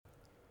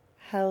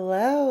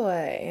Hello,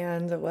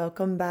 and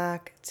welcome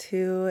back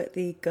to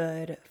the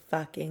Good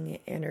Fucking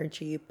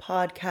Energy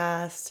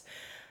podcast.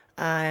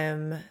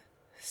 I'm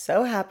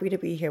so happy to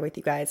be here with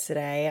you guys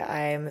today.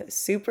 I'm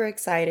super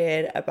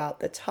excited about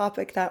the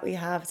topic that we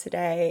have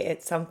today.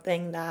 It's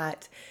something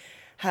that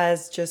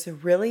has just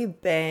really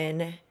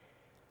been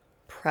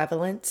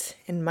prevalent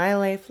in my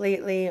life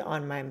lately,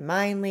 on my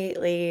mind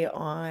lately,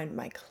 on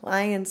my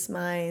clients'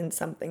 minds,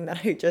 something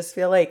that I just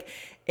feel like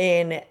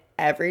in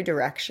every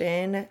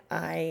direction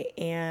I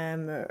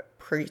am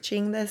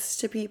preaching this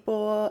to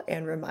people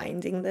and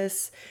reminding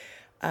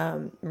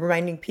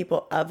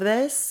people of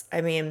this.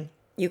 I mean,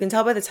 you can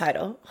tell by the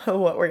title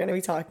what we're going to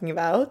be talking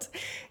about,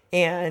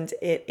 and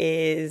it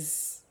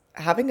is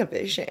having a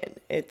vision.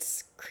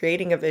 It's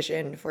creating a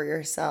vision for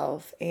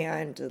yourself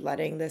and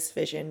letting this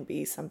vision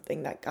be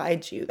something that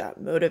guides you, that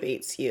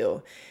motivates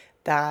you,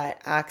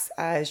 that acts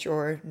as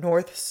your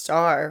North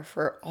Star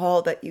for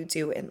all that you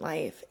do in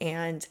life.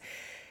 And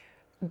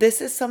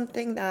this is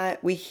something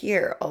that we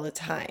hear all the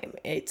time.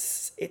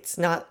 It's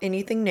not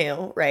anything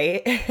new,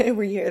 right?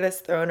 We hear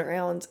this thrown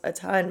around a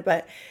ton,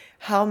 but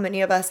how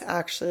many of us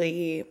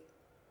actually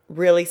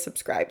really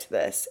subscribe to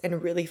this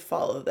and really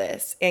follow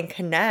this and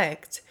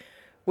connect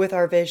with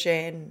our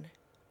vision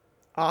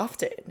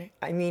often?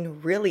 I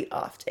mean, really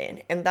often.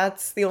 And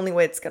that's the only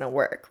way it's going to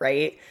work,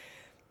 right?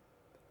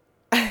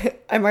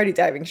 I'm already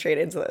diving straight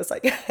into this, I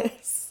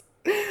guess.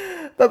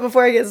 But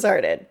before I get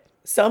started,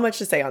 so much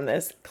to say on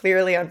this.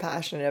 Clearly, I'm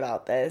passionate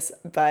about this,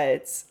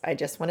 but I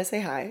just want to say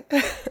hi.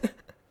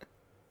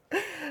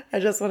 I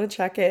just want to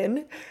check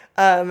in.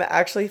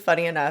 Actually,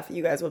 funny enough,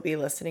 you guys will be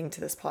listening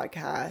to this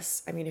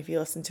podcast. I mean, if you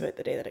listen to it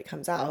the day that it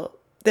comes out,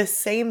 the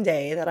same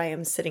day that I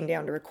am sitting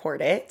down to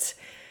record it,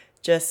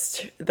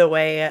 just the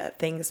way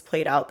things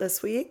played out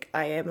this week,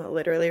 I am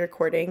literally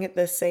recording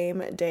the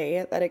same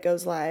day that it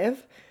goes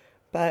live.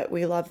 But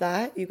we love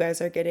that. You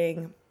guys are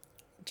getting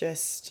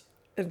just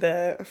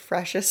the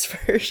freshest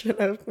version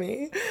of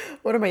me.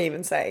 What am I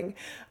even saying?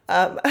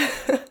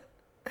 I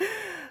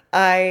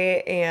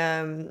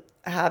am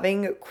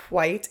having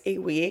quite a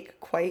week,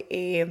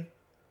 I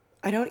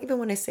don't even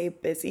want to say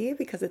busy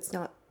because it's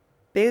not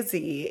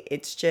busy.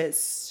 It's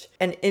just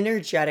an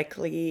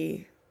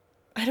energetically,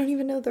 I don't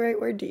even know the right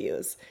word to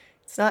use.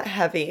 It's not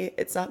heavy.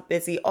 It's not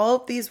busy. All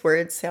of these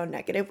words sound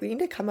negative. We need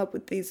to come up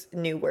with these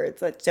new words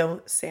that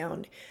don't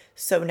sound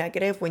so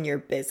negative when you're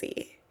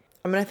busy.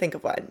 I'm going to think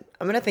of one.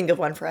 I'm going to think of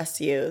one for us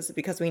to use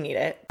because we need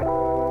it.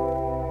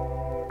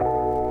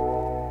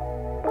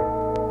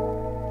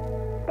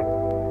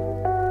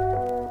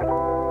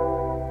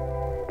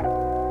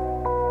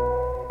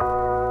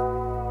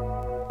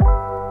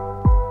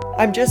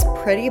 I'm just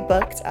pretty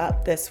booked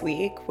up this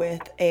week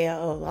with a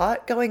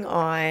lot going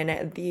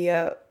on.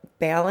 The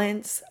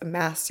Balance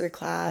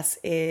Masterclass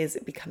is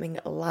becoming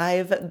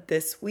live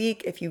this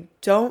week. If you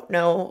don't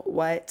know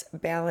what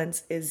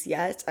Balance is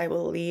yet, I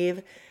will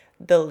leave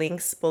the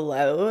links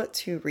below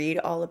to read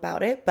all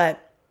about it.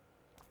 But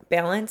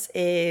Balance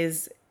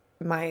is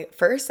my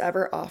first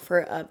ever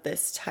offer of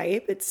this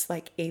type. It's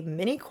like a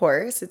mini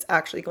course. It's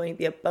actually going to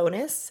be a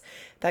bonus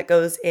that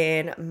goes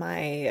in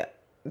my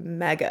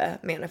mega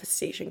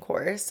manifestation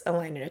course,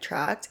 Align and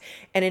Attract.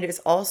 And it is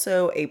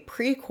also a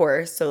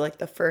pre-course, so like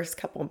the first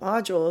couple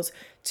modules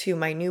to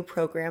my new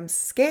program,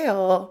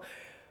 Scale,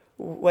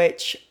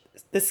 which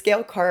the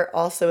Scale cart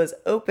also is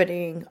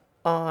opening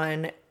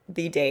on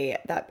the day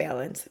that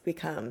Balance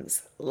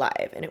becomes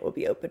live, and it will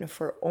be open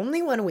for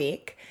only 1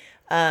 week.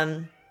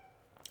 I've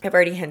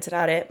already hinted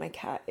at it. My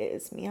cat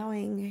is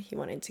meowing. He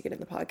wanted to get in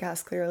the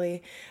podcast,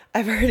 clearly.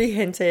 I've already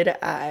hinted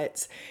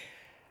at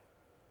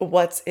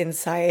what's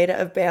inside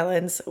of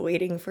Balance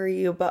waiting for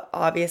you, but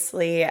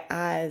obviously,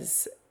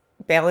 as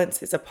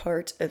Balance is a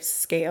part of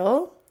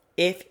Scale,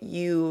 if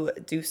you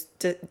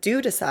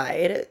do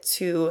decide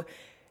to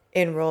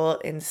enroll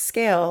in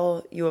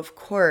Scale, you of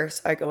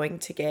course are going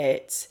to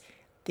get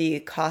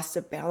the cost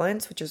of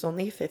Balance, which is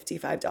only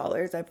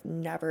 $55. I've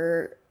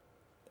never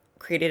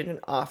created an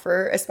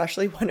offer,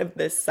 especially one of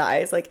this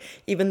size. Like,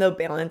 even though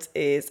Balance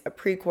is a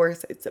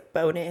pre-course, it's a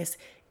bonus,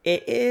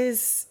 it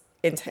is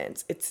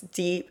intense. It's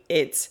deep.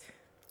 It's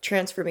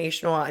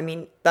transformational. I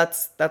mean,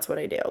 that's what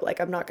I do. Like,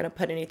 I'm not going to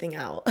put anything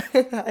out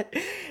that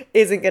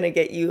isn't going to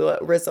get you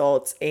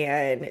results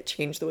and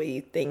change the way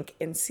you think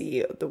and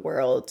see the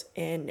world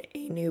in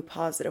a new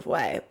positive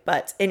way.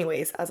 But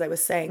anyways, as I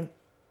was saying,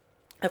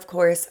 of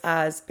course,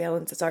 as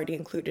Balance is already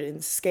included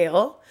in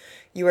Scale,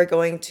 you are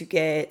going to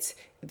get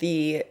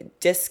the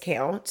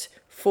discount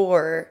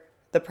for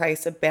the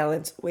price of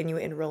Balance when you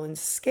enroll in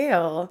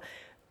Scale.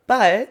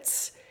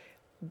 But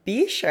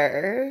be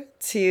sure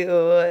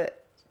to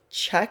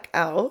check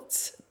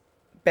out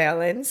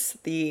Balance,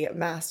 the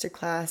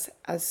masterclass,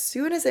 as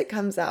soon as it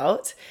comes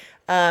out,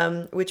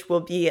 which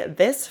will be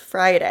this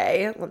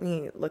Friday. Let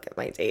me look at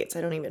my dates.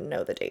 I don't even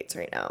know the dates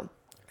right now.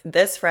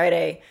 This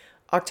Friday,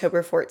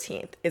 October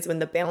 14th, is when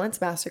the Balance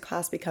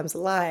Masterclass becomes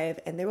live,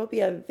 and there will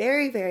be a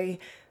very, very,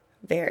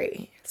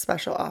 very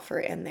special offer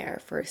in there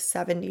for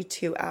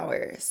 72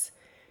 hours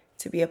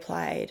to be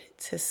applied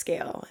to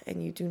scale,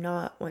 and you do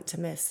not want to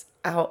miss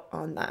out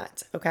on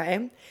that,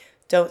 okay?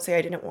 Don't say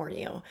I didn't warn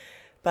you.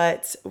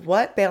 But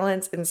what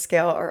balance and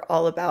scale are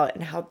all about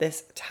and how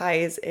this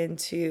ties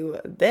into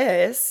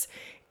this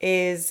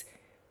is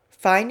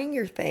finding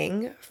your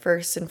thing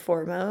first and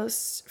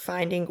foremost,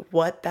 finding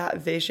what that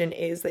vision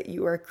is that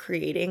you are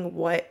creating,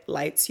 what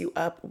lights you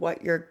up,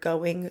 what you're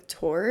going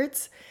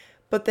towards,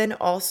 but then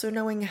also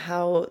knowing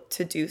how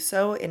to do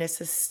so in a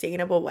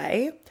sustainable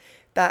way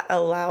that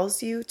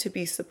allows you to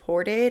be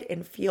supported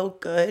and feel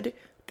good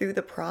through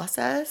the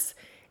process,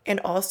 and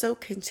also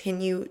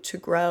continue to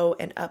grow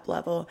and up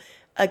level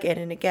again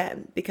and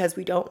again, because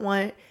we don't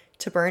want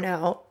to burn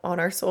out on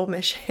our soul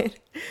mission.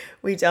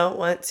 We don't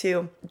want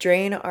to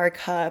drain our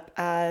cup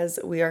as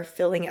we are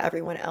filling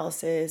everyone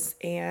else's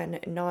and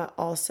not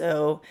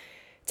also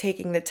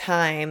taking the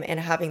time and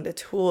having the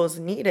tools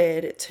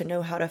needed to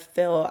know how to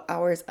fill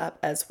ours up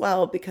as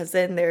well, because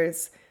then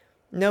there's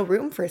no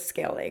room for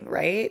scaling,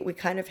 right? We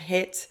kind of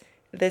hit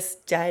this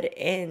dead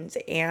end.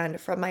 And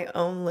from my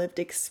own lived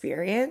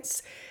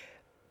experience,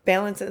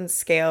 balance and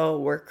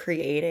scale were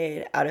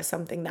created out of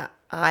something that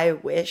I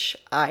wish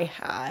I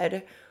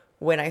had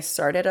when I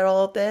started at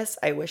all of this.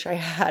 I wish I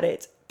had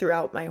it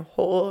throughout my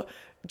whole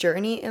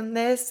journey in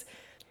this.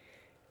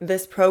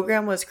 This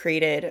program was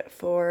created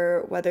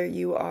for whether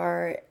you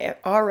are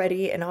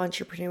already an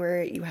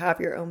entrepreneur, you have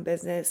your own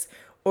business,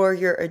 or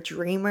you're a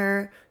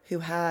dreamer who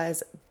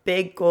has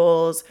big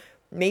goals.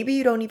 Maybe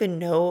you don't even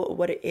know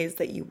what it is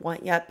that you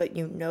want yet, but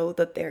you know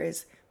that there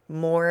is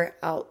more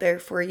out there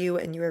for you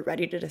and you are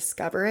ready to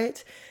discover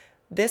it.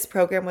 This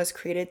program was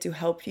created to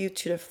help you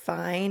to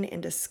define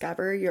and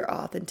discover your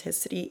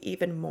authenticity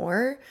even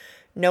more,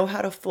 know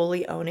how to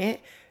fully own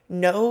it,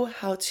 know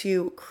how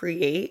to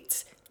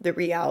create the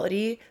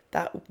reality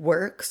that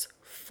works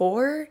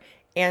for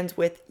and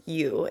with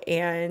you.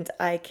 And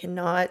I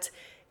cannot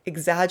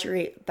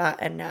exaggerate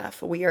that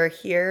enough. We are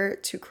here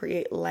to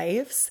create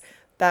lives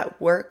that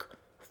work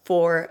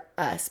for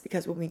us,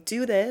 because when we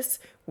do this,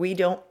 we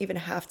don't even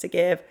have to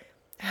give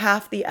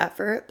half the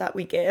effort that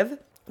we give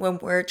when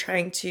we're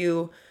trying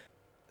to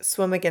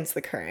swim against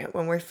the current,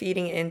 when we're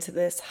feeding into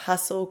this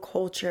hustle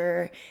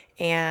culture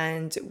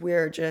and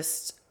we're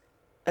just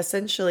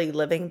essentially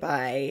living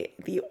by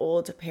the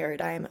old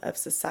paradigm of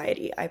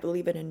society. I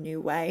believe in a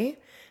new way.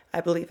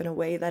 I believe in a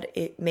way that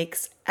it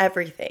makes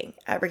everything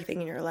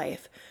in your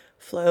life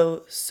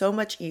flow so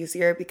much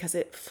easier, because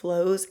it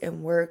flows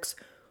and works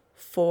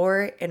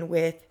for and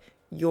with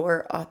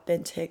your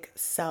authentic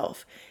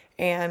self.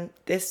 And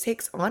this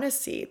takes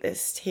honesty.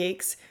 This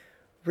takes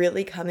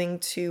really coming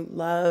to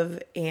love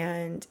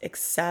and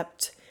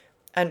accept,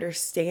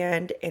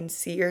 understand, and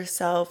see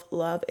yourself,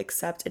 love,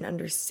 accept, and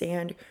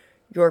understand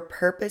your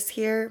purpose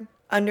here,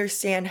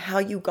 understand how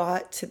you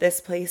got to this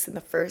place in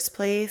the first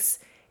place,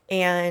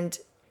 and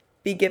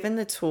be given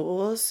the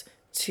tools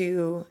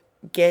to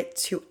get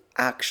to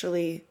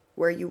actually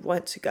where you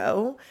want to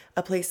go,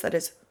 a place that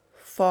is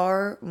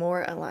far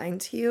more aligned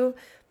to you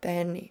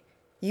than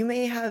you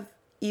may have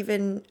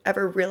even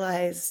ever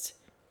realized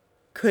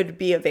could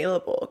be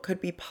available, could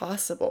be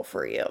possible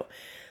for you.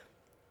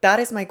 That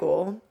is my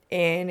goal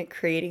in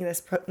creating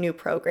this new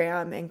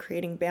program and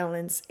creating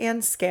balance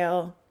and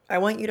scale. I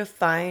want you to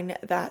find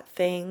that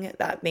thing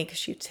that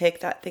makes you tick,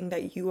 that thing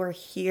that you are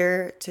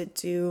here to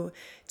do,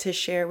 to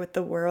share with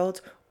the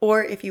world.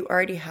 Or if you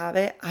already have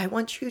it, I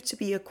want you to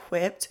be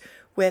equipped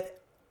with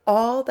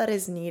all that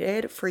is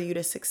needed for you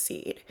to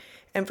succeed.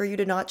 And for you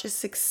to not just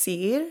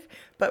succeed,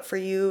 but for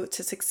you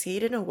to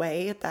succeed in a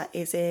way that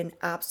is in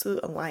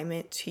absolute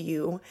alignment to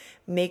you,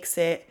 makes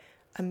it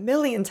a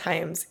million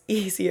times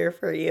easier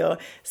for you,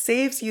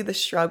 saves you the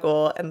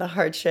struggle and the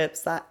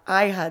hardships that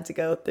I had to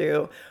go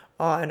through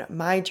on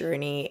my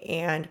journey,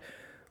 and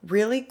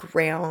really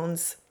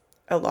grounds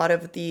a lot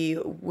of the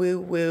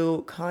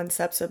woo-woo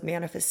concepts of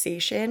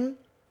manifestation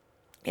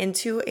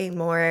into a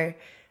more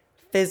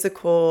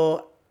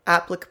physical,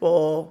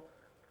 applicable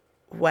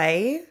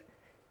way,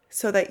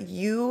 so that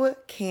you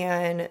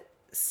can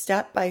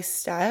step by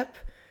step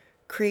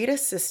create a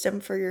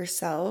system for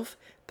yourself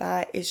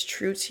that is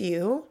true to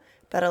you,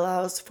 that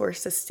allows for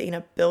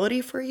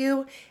sustainability for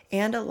you,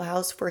 and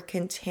allows for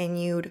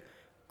continued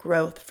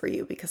growth for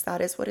you, because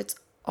that is what it's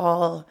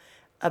all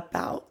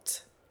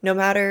about. No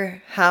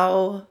matter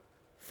how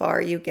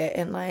far you get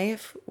in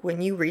life,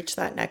 when you reach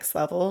that next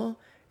level,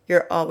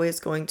 you're always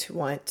going to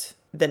want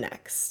the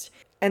next.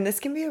 And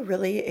this can be a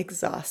really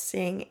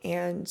exhausting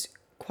and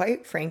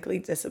quite frankly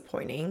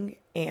disappointing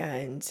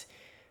and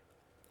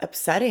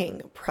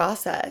upsetting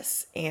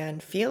process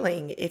and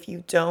feeling if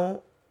you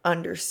don't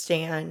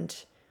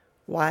understand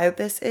why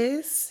this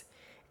is,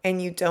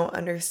 and you don't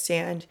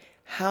understand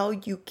how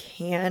you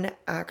can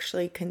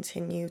actually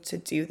continue to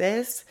do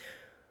this,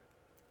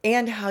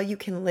 and how you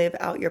can live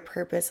out your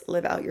purpose,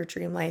 live out your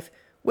dream life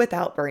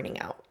without burning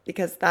out.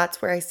 Because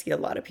that's where I see a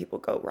lot of people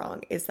go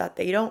wrong, is that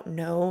they don't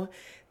know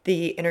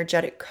the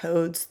energetic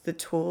codes, the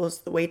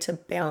tools, the way to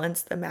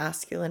balance the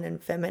masculine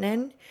and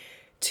feminine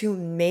to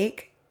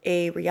make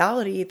a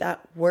reality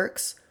that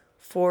works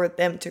for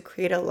them to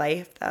create a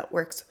life that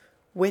works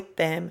with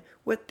them,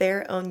 with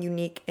their own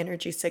unique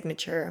energy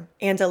signature,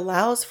 and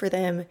allows for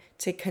them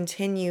to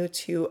continue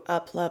to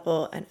up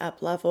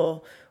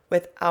level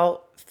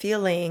without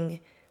feeling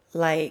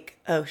like,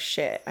 oh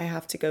shit, I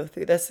have to go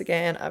through this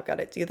again. I've got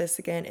to do this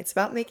again. It's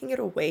about making it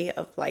a way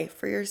of life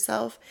for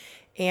yourself.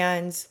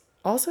 And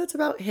also it's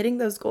about hitting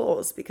those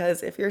goals,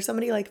 because if you're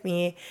somebody like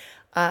me,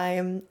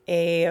 I'm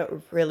a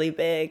really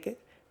big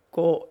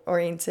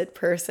goal-oriented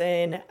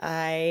person.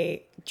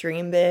 I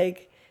dream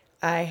big.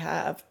 I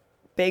have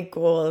big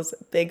goals,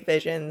 big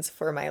visions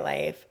for my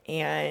life,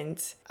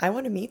 and I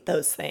want to meet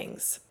those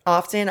things.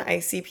 Often I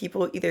see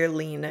people either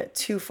lean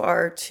too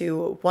far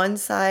to one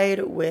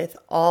side with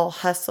all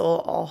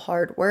hustle, all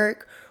hard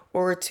work,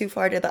 or too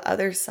far to the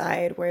other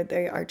side where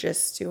they are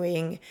just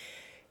doing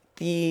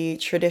the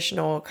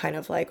traditional kind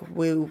of like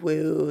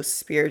woo-woo,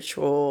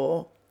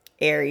 spiritual,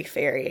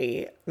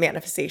 airy-fairy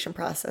manifestation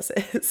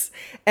processes.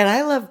 And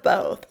I love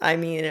both. I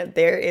mean,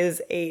 there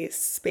is a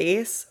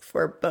space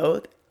for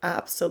both,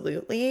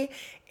 absolutely.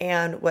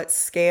 And what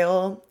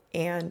Scale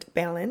and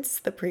Balance,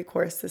 the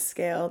pre-course, the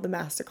Scale, the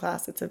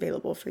masterclass that's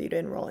available for you to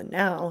enroll in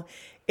now,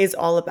 is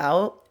all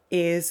about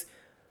is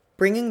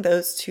bringing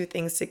those two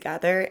things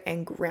together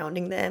and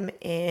grounding them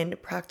in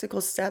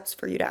practical steps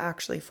for you to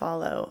actually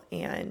follow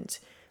and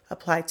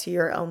apply to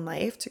your own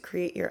life to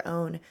create your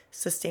own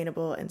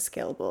sustainable and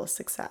scalable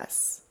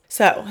success.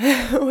 So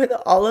with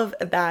all of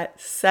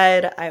that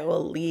said, I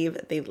will leave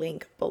the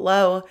link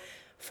below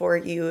for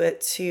you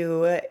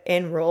to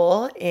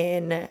enroll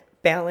in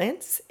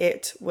Balance.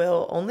 It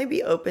will only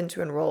be open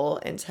to enroll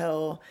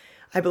until,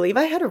 I believe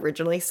I had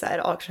originally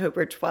said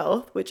October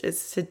 12th, which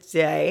is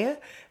today,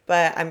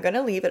 but I'm going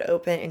to leave it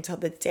open until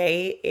the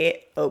day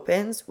it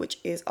opens, which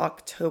is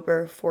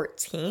October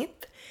 14th.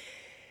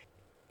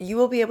 You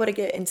will be able to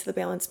get into the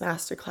Balance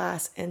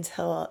Masterclass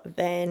until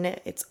then.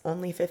 It's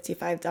only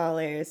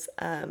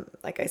 $55.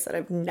 Like I said,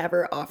 I've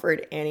never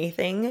offered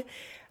anything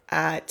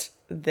at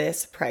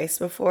this price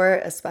before,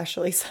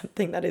 especially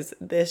something that is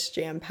this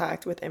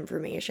jam-packed with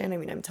information. I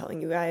mean, I'm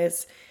telling you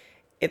guys,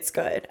 it's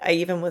good. I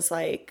even was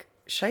like,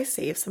 should I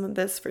save some of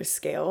this for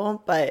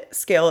Scale? But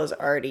Scale is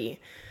already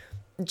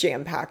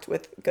jam-packed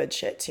with good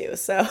shit too.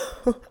 So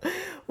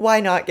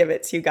why not give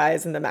it to you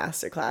guys in the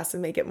masterclass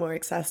and make it more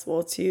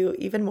accessible to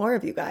even more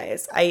of you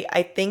guys?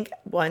 I think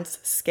once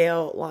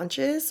Scale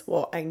launches,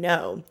 well, I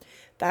know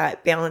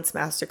that Balance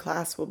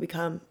Masterclass will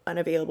become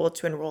unavailable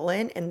to enroll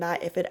in, and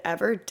that if it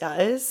ever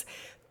does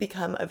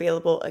become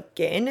available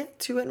again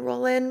to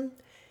enroll in,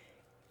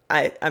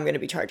 I'm going to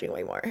be charging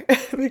way more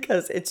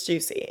because it's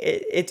juicy.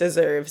 It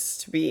deserves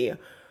to be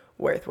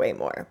worth way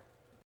more.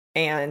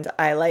 And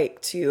I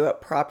like to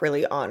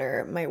properly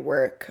honor my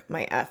work,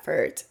 my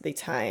effort, the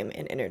time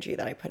and energy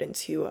that I put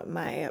into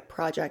my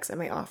projects and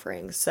my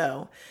offerings.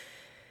 So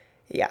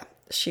yeah,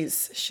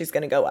 she's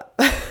going to go up.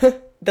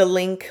 The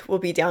link will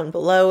be down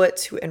below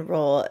to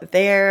enroll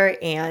there.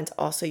 And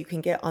also you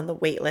can get on the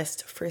wait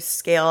list for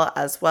Scale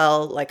as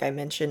well. Like I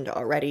mentioned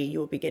already, you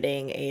will be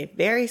getting a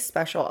very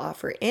special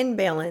offer in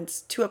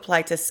Balance to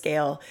apply to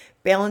Scale.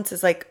 Balance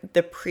is like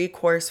the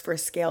pre-course for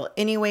Scale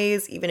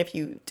anyways. Even if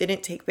you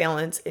didn't take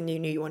Balance and you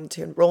knew you wanted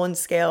to enroll in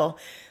Scale,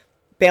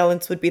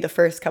 Balance would be the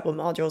first couple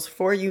modules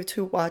for you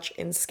to watch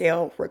in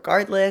Scale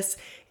regardless.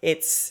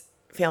 It's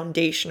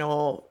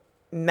foundational,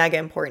 mega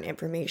important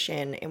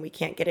information, and we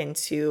can't get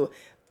into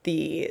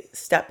the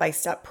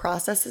step-by-step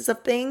processes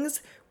of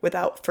things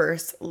without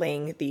first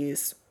laying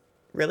these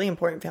really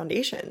important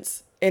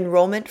foundations.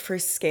 Enrollment for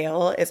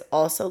Scale is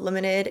also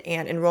limited,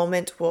 and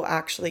enrollment will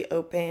actually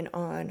open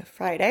on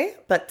Friday,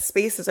 but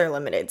spaces are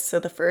limited. So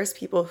the first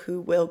people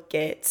who will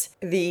get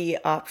the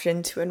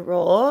option to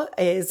enroll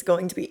is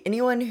going to be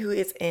anyone who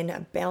is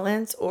in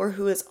Balance or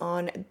who is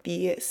on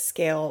the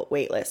Scale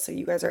waitlist. So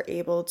you guys are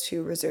able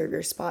to reserve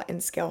your spot in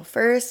Scale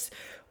first.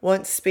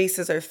 Once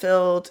spaces are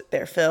filled,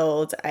 they're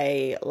filled.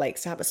 I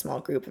like to have a small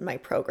group in my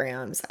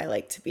programs. I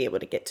like to be able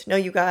to get to know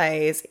you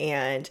guys,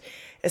 and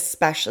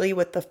especially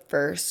with the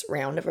first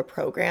round of a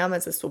program,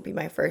 as this will be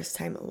my first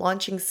time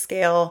launching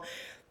Scale,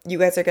 you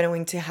guys are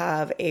going to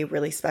have a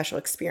really special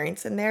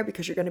experience in there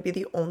because you're going to be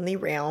the only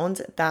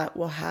round that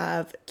will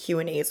have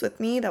Q&As with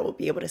me, that will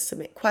be able to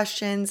submit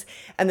questions,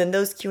 and then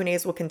those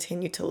Q&As will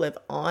continue to live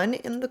on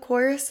in the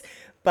course.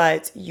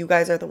 But you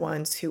guys are the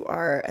ones who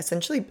are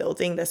essentially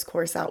building this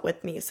course out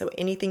with me. So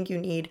anything you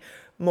need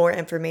more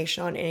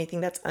information on,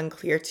 anything that's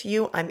unclear to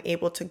you, I'm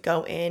able to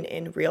go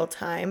in real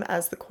time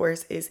as the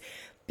course is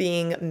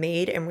being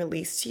made and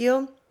released to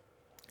you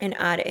and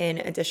add in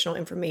additional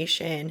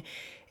information,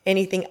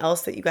 anything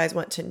else that you guys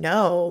want to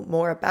know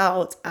more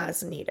about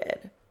as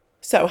needed.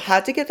 So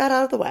had to get that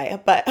out of the way,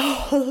 but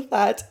all of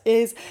that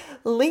is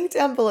linked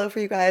down below for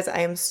you guys.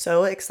 I am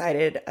so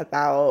excited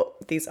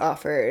about these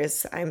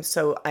offers. I'm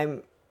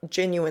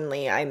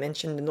genuinely, I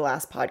mentioned in the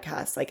last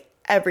podcast, like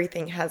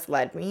everything has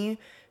led me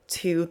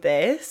to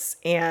this.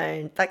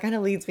 And that kind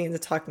of leads me into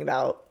talking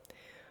about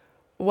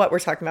what we're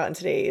talking about in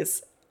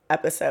today's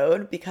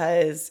episode,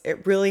 because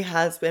it really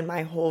has been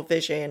my whole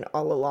vision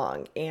all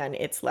along, and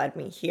it's led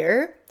me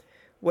here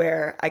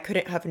where I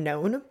couldn't have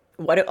known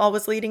what it all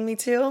was leading me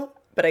to,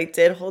 but I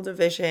did hold a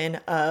vision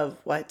of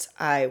what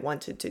I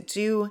wanted to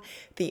do,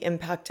 the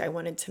impact I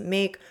wanted to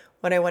make,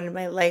 what I wanted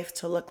my life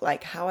to look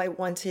like, how I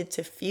wanted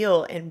to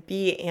feel and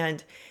be.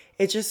 And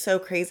it's just so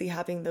crazy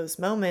having those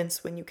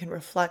moments when you can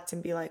reflect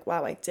and be like,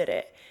 wow, I did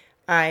it.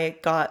 I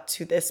got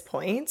to this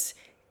point,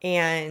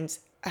 and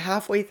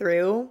halfway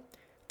through,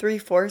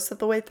 3/4 of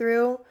the way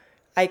through,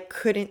 I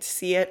couldn't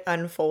see it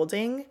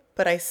unfolding,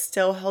 but I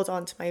still held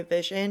on to my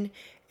vision,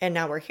 and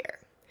now we're here.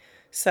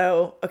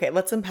 So, okay,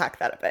 let's unpack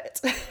that a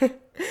bit.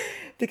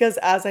 Because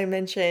as I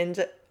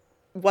mentioned,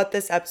 what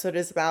this episode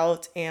is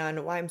about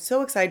and why I'm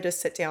so excited to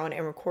sit down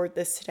and record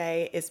this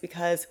today is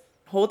because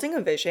holding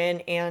a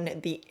vision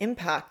and the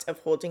impact of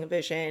holding a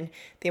vision,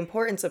 the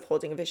importance of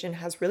holding a vision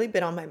has really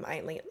been on my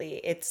mind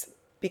lately. It's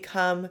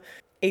become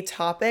a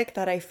topic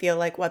that I feel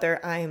like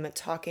whether I'm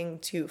talking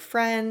to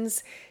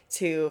friends,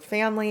 to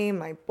family,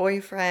 my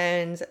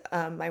boyfriend,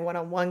 my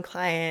one-on-one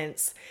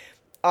clients,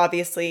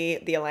 obviously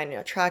the Align and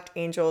Attract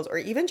angels, or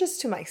even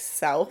just to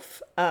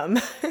myself,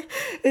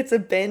 it's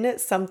been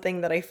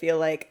something that I feel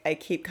like I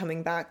keep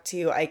coming back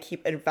to, I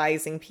keep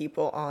advising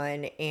people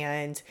on,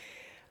 and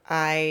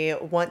I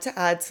want to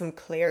add some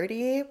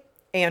clarity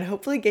and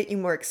hopefully get you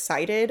more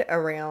excited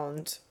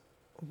around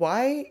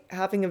why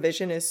having a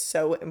vision is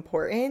so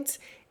important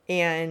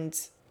and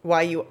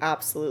why you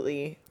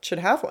absolutely should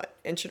have one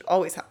and should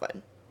always have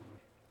one.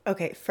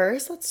 Okay,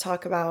 first let's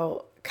talk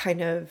about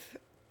kind of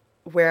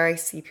where I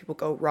see people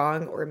go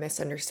wrong or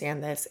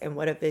misunderstand this and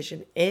what a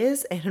vision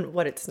is and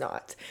what it's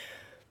not.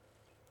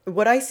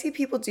 What I see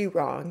people do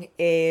wrong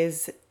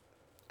is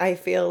I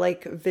feel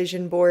like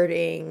vision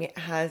boarding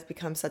has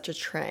become such a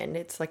trend.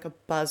 It's like a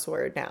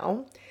buzzword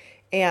now.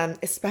 And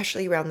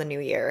especially around the new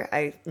year.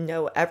 I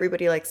know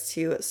everybody likes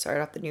to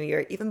start off the new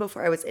year. Even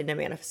before I was into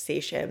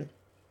manifestation,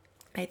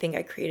 I think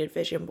I created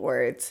vision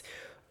boards,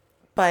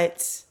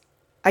 but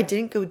I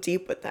didn't go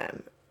deep with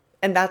them.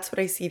 And that's what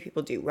I see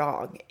people do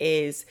wrong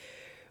is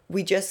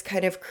we just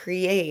kind of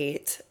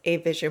create a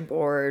vision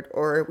board,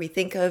 or we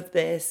think of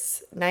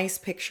this nice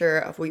picture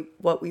of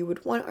what we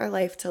would want our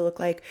life to look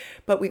like,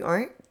 but we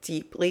aren't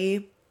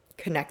deeply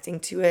connecting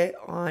to it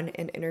on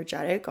an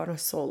energetic, on a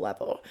soul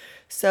level.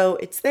 So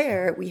it's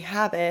there, we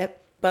have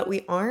it, but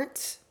we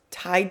aren't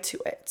tied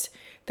to it.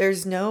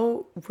 There's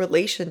no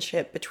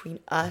relationship between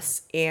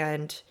us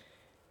and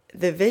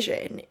the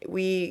vision.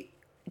 We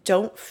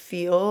don't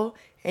feel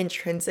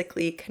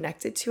intrinsically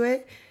connected to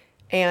it,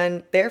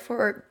 and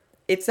therefore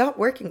it's not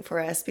working for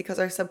us because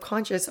our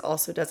subconscious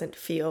also doesn't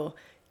feel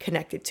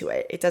connected to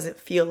it. It doesn't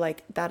feel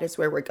like that is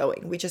where we're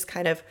going. We just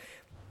kind of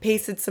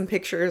pasted some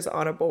pictures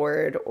on a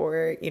board,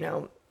 or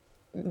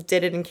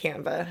did it in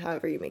Canva,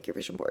 however you make your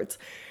vision boards.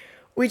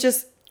 We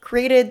just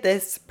created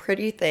this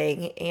pretty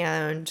thing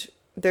and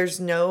there's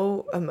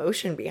no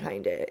emotion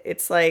behind it.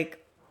 It's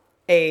like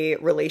a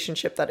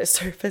relationship that is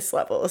surface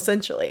level,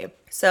 essentially.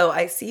 So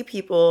I see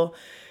people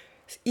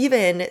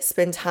even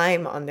spend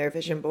time on their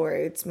vision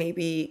boards,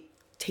 maybe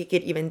take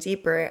it even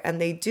deeper, and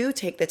they do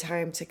take the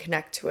time to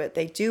connect to it.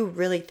 They do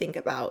really think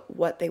about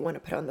what they want to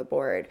put on the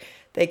board.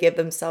 They give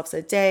themselves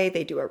a day,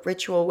 they do a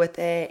ritual with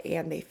it,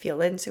 and they feel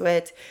into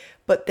it.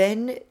 But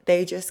then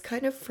they just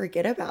kind of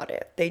forget about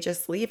it. They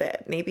just leave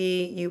it.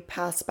 Maybe you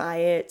pass by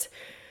it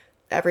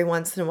every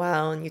once in a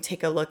while and you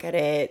take a look at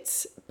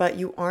it, but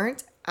you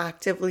aren't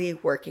actively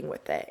working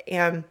with it.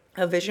 And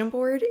a vision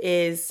board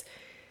is,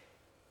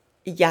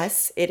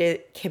 yes,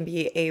 it can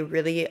be a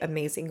really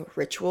amazing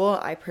ritual.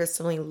 I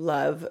personally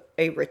love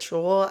a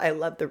ritual. I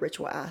love the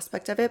ritual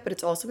aspect of it, but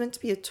it's also meant to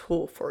be a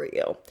tool for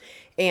you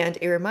and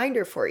a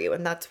reminder for you.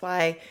 And that's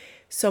why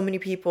so many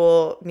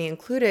people, me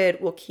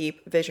included, will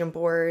keep vision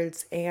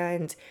boards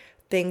and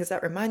things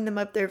that remind them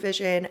of their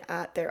vision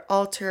at their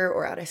altar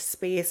or at a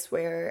space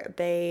where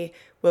they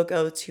will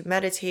go to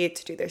meditate,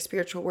 to do their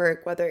spiritual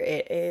work, whether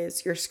it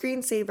is your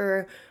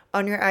screensaver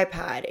on your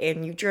iPad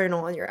and you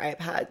journal on your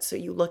iPad so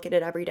you look at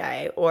it every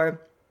day,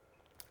 or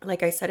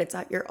like I said, it's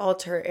at your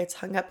altar, it's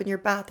hung up in your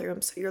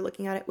bathroom so you're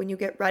looking at it when you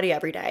get ready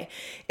every day.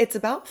 It's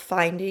about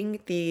finding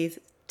these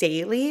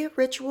daily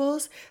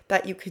rituals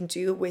that you can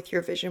do with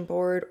your vision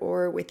board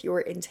or with your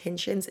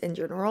intentions in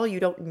general. You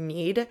don't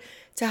need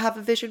to have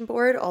a vision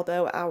board,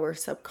 although our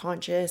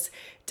subconscious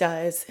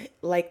does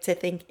like to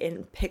think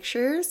in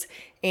pictures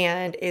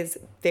and is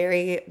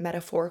very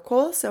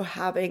metaphorical. So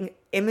having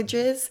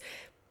images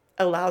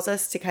allows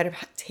us to kind of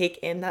take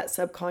in that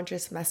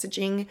subconscious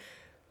messaging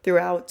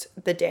throughout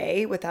the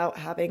day without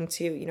having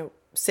to,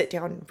 sit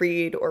down,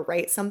 read, or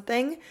write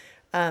something.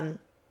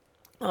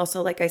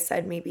 Also, like I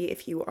said, maybe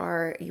if you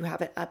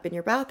have it up in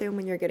your bathroom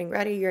when you're getting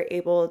ready, you're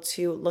able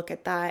to look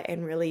at that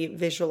and really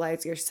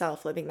visualize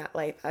yourself living that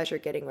life as you're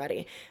getting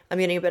ready. I'm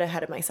getting a bit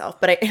ahead of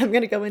myself, but I am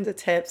going to go into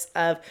tips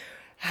of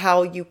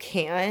how you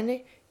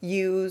can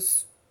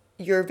use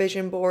your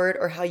vision board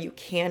or how you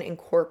can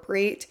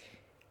incorporate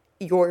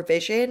your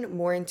vision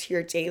more into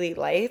your daily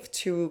life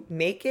to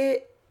make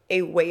it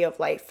a way of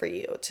life for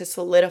you, to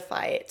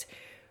solidify it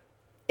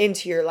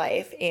into your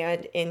life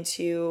and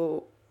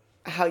into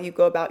how you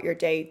go about your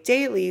day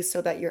daily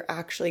so that you're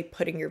actually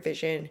putting your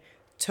vision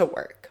to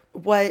work.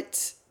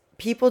 What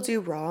people do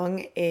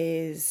wrong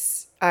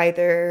is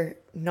either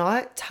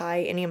not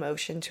tie any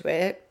emotion to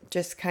it,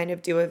 just kind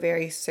of do a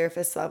very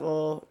surface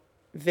level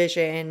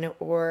vision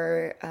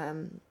or,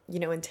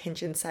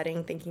 intention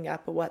setting, thinking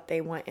up what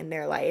they want in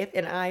their life.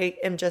 And I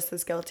am just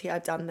as guilty.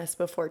 I've done this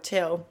before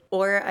too.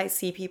 Or I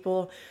see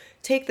people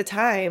take the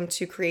time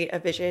to create a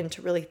vision,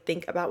 to really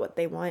think about what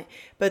they want,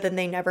 but then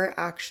they never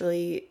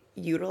actually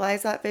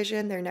utilize that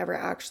vision. They're never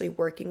actually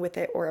working with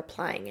it or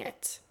applying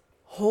it.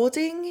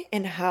 Holding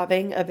and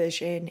having a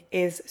vision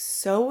is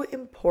so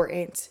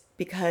important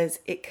because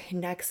it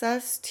connects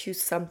us to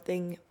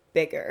something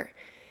bigger.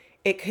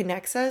 It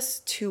connects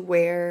us to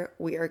where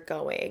we are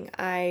going.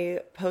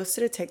 I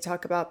posted a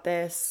TikTok about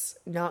this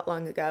not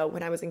long ago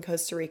when I was in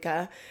Costa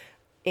Rica.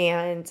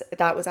 And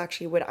that was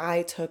actually when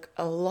I took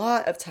a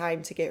lot of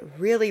time to get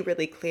really,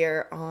 really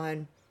clear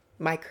on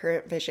my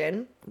current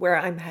vision, where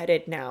I'm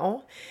headed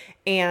now,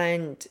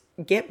 and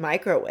get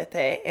micro with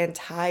it and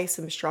tie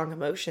some strong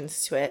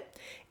emotions to it.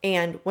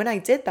 And when I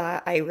did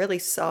that, I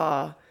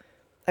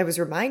was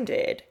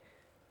reminded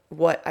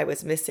what I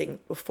was missing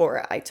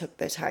before I took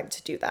the time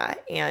to do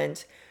that.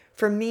 And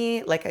for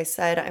me, like I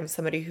said, I'm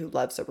somebody who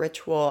loves a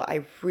ritual.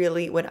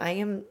 When I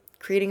am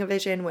creating a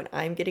vision, when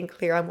I'm getting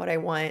clear on what I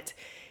want,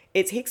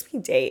 it takes me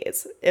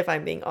days, if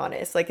I'm being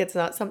honest. Like, it's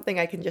not something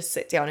I can just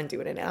sit down and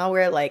do in an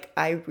hour. Like,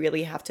 I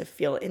really have to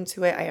feel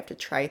into it. I have to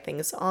try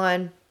things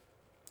on.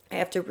 I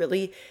have to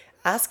really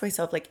ask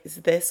myself, like, is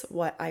this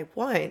what I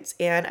want?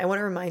 And I want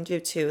to remind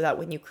you too that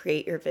when you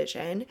create your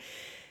vision,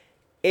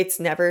 it's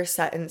never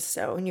set in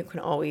stone. You can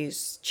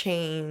always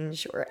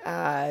change or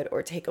add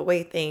or take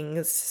away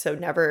things. So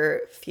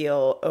never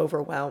feel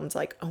overwhelmed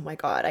like, oh my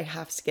God, I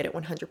have to get it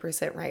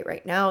 100%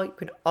 right now. You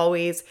can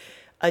always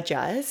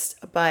adjust.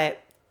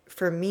 But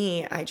for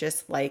me, I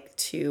just like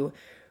to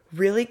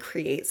really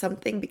create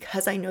something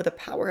because I know the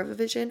power of a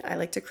vision. I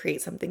like to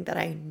create something that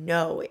I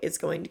know is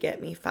going to get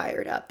me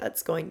fired up,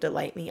 that's going to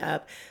light me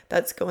up,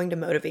 that's going to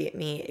motivate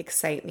me,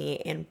 excite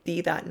me, and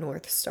be that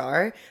North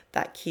Star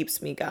that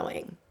keeps me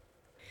going.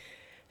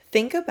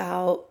 Think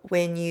about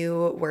when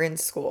you were in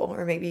school,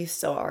 or maybe you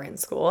still are in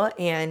school,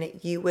 and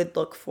you would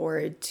look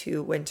forward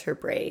to winter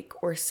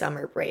break or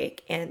summer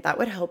break, and that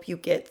would help you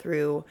get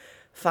through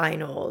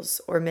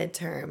finals or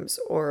midterms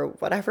or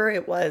whatever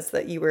it was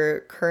that you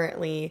were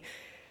currently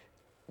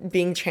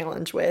being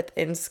challenged with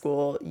in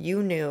school.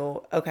 You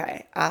knew,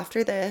 okay,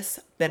 after this,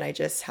 then I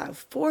just have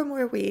 4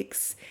 more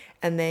weeks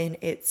and then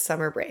it's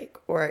summer break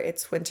or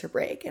it's winter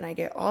break and I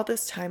get all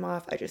this time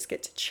off. I just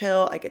get to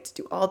chill. I get to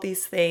do all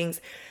these things.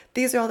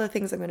 These are all the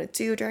things I'm going to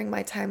do during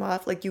my time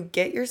off. Like, you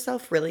get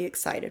yourself really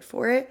excited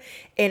for it,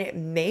 and it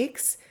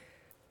makes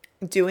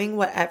doing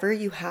whatever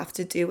you have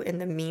to do in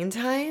the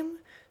meantime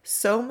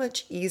so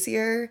much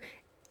easier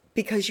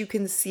because you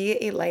can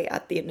see a light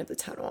at the end of the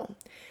tunnel.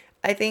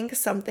 I think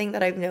something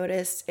that I've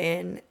noticed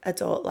in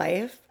adult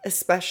life,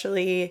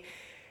 especially,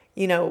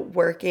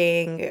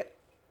 working,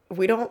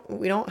 we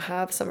don't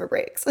have summer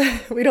breaks.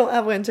 We don't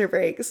have winter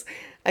breaks.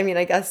 I mean,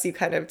 I guess you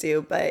kind of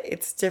do, but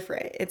it's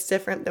different. It's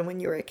different than when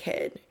you were a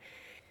kid.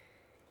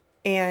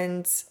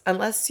 And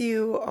unless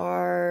you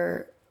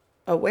are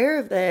aware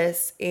of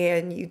this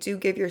and you do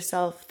give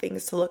yourself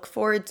things to look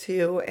forward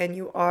to and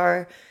you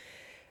are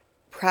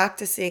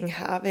practicing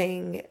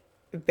having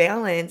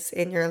balance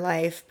in your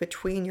life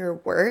between your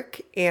work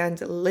and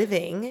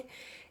living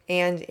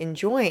and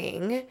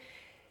enjoying,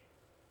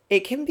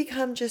 it can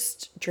become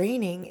just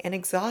draining and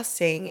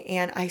exhausting.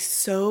 And I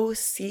so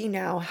see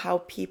now how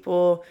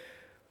people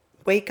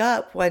wake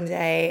up one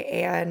day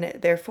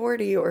and they're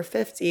 40 or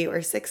 50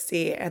 or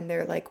 60 and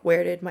they're like,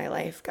 where did my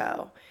life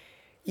go?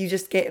 You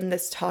just get in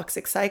this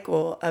toxic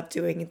cycle of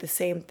doing the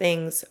same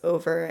things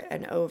over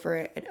and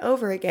over and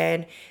over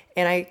again.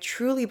 And I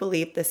truly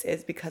believe this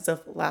is because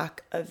of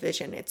lack of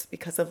vision. It's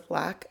because of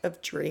lack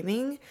of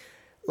dreaming,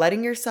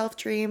 letting yourself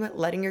dream,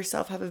 letting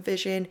yourself have a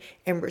vision,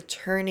 and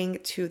returning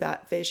to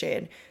that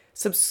vision,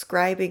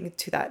 subscribing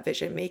to that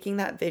vision, making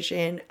that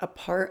vision a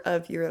part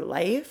of your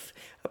life,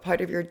 a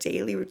part of your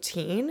daily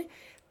routine,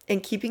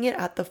 and keeping it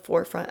at the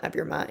forefront of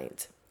your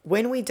mind.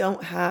 When we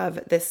don't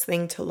have this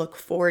thing to look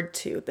forward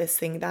to, this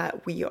thing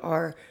that we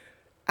are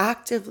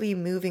actively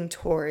moving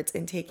towards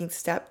and taking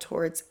step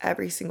towards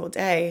every single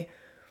day,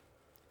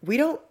 we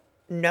don't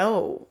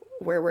know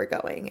where we're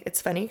going.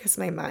 It's funny because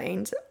my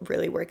mind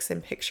really works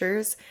in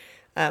pictures.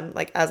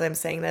 Like, as I'm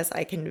saying this,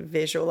 I can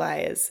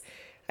visualize,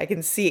 I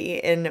can see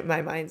in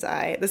my mind's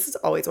eye. This is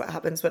always what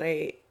happens when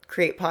I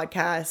create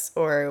podcasts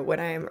or when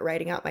I'm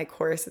writing out my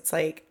course. It's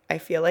like, I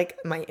feel like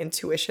my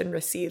intuition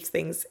receives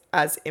things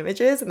as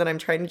images and then I'm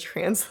trying to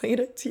translate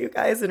it to you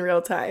guys in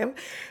real time.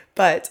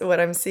 But what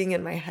I'm seeing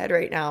in my head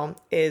right now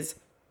is,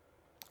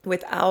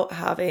 without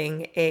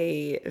having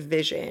a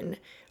vision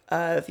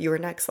of your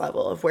next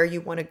level, of where you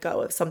want to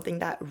go, of something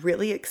that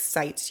really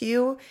excites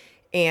you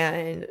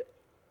and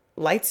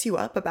lights you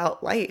up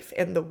about life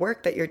and the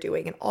work that you're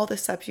doing and all the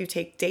steps you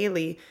take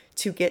daily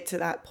to get to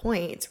that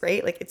point,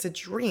 right? Like, it's a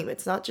dream.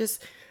 It's not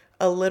just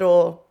a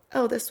little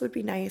oh, this would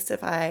be nice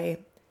if I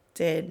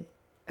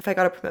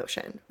got a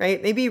promotion,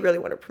 right? Maybe you really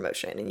want a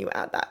promotion and you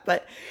add that,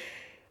 but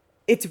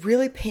it's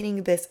really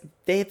painting this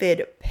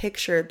vivid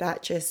picture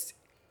that just,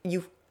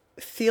 you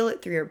feel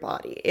it through your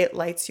body. It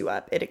lights you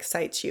up, it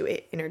excites you,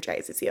 it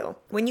energizes you.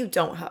 When you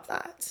don't have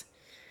that,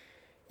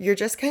 you're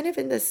just kind of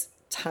in this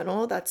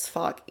tunnel that's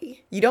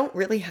foggy. You don't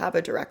really have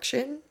a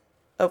direction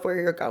of where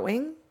you're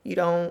going. You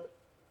don't,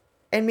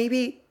 and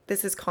maybe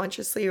this is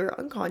consciously or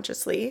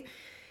unconsciously,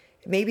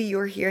 maybe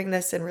you're hearing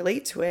this and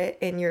relate to it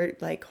and you're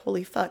like,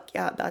 holy fuck,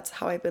 yeah, that's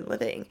how I've been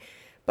living.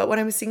 But what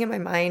I'm seeing in my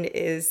mind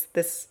is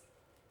this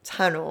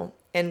tunnel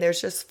and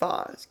there's just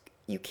fog.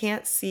 You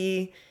can't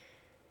see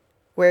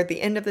where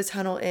the end of the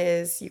tunnel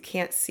is. You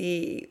can't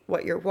see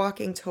what you're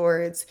walking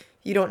towards.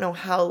 You don't know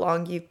how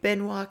long you've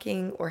been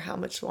walking or how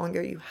much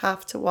longer you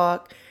have to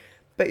walk,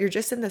 but you're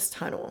just in this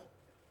tunnel.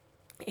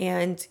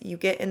 And you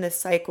get in this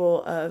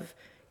cycle of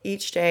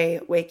each day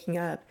waking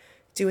up,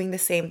 doing the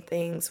same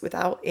things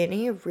without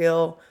any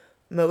real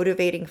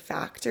motivating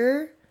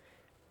factor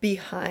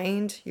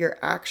behind your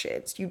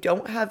actions. You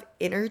don't have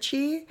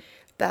energy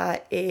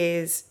that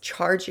is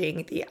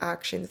charging the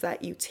actions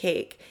that you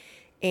take.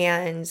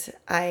 And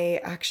I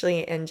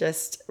actually am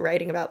just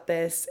writing about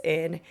this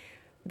in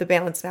the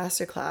Balance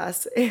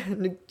Masterclass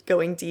and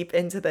going deep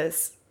into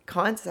this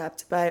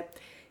concept, but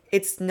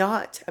it's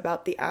not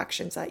about the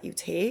actions that you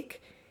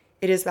take.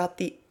 It is about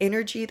the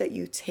energy that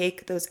you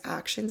take those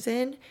actions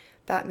in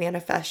that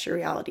manifests your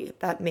reality.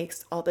 That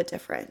makes all the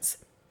difference.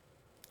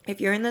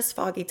 If you're in this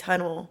foggy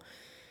tunnel,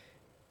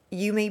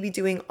 you may be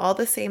doing all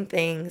the same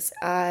things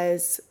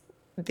as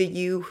the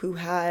you who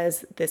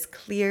has this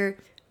clear,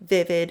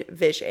 vivid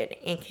vision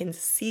and can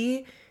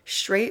see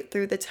straight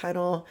through the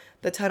tunnel.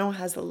 The tunnel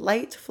has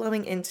light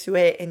flowing into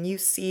it, and you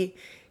see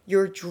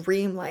your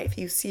dream life.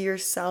 You see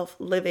yourself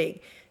living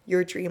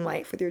your dream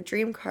life with your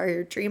dream car,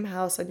 your dream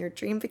house, on your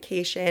dream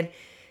vacation,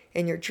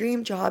 and your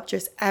dream job,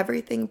 just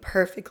everything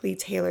perfectly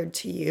tailored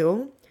to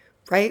you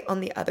right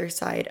on the other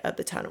side of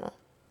the tunnel.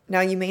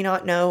 Now, you may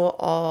not know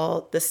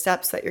all the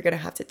steps that you're going to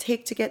have to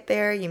take to get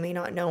there. You may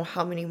not know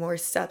how many more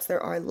steps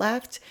there are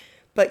left,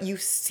 but you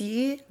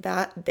see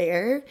that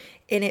there,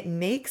 and it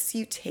makes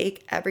you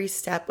take every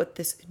step with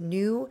this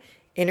new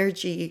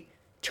energy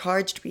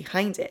charged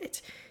behind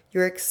it.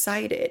 You're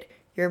excited,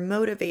 you're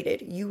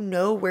motivated, you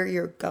know where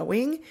you're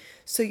going,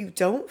 so you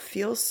don't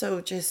feel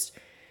so just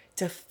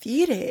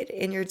defeated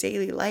in your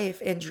daily life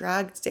and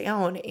dragged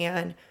down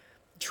and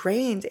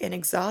drained and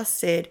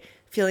exhausted,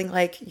 feeling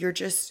like you're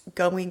just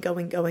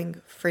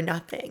going for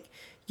nothing.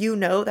 You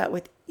know that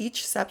with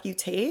each step you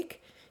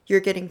take,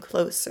 you're getting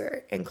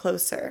closer and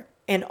closer.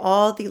 And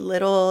all the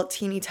little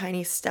teeny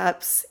tiny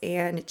steps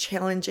and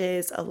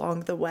challenges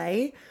along the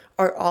way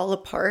are all a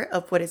part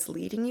of what is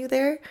leading you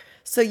there.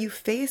 So you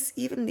face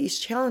even these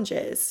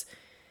challenges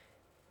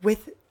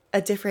with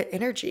a different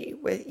energy,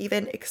 with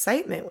even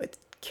excitement, with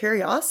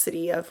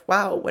curiosity of,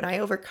 wow, when I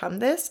overcome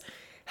this,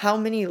 how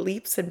many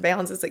leaps and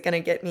bounds is it going to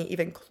get me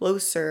even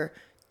closer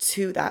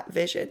to that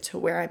vision, to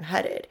where I'm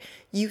headed?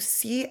 You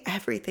see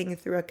everything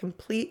through a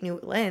complete new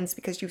lens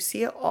because you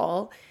see it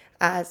all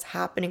as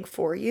happening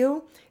for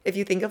you. If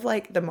you think of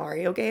like the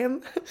Mario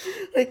game,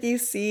 like you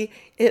see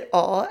it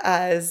all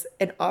as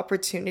an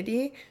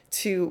opportunity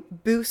to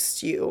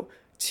boost you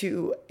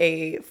to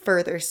a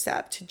further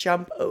step, to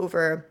jump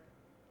over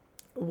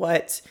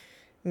what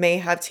may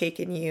have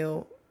taken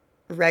you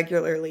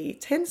regularly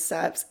 10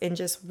 steps in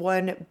just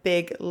one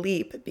big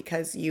leap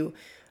because you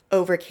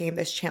overcame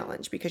this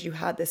challenge, because you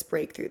had this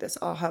breakthrough, this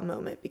aha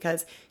moment,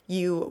 because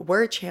you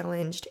were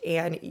challenged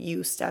and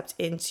you stepped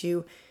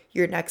into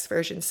your next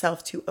version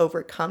self to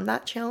overcome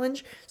that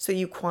challenge. So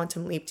you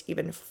quantum leaped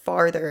even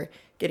farther,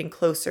 getting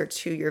closer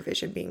to your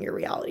vision being your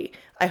reality.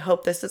 I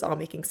hope this is all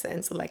making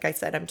sense. Like I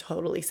said, I'm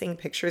totally seeing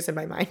pictures in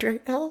my mind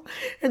right now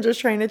and just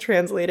trying to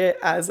translate it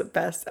as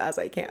best as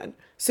I can.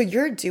 So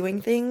you're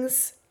doing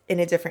things in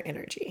a different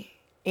energy,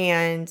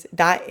 and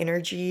that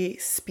energy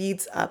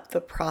speeds up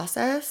the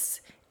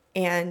process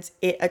and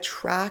it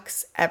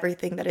attracts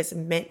everything that is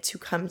meant to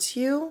come to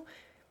you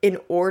in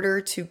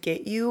order to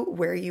get you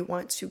where you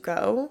want to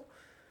go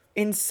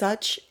in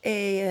such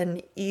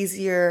an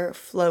easier,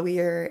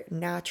 flowier,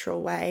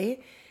 natural way,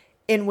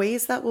 in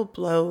ways that will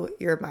blow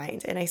your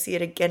mind. And I see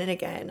it again and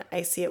again.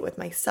 I see it with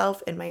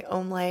myself in my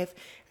own life.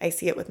 I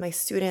see it with my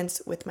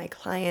students, with my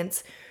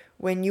clients.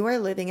 When you are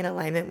living in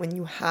alignment, when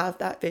you have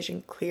that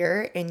vision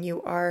clear and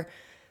you are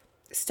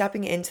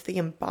stepping into the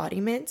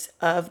embodiment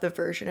of the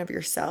version of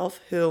yourself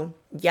who,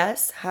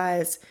 yes,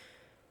 has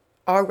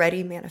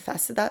already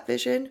manifested that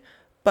vision,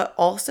 but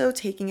also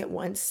taking it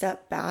one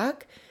step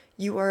back,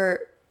 you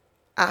are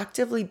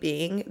actively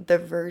being the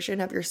version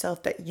of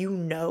yourself that you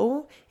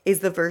know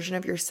is the version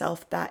of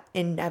yourself that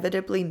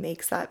inevitably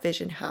makes that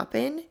vision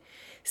happen.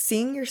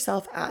 Seeing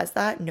yourself as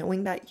that,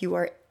 knowing that you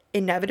are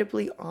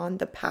inevitably on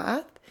the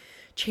path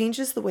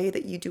changes the way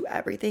that you do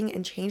everything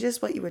and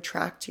changes what you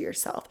attract to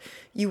yourself.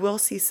 You will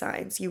see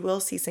signs, you will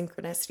see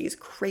synchronicities.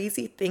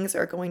 Crazy things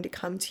are going to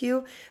come to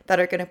you that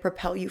are going to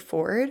propel you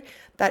forward.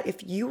 That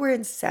if you were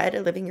instead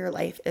living your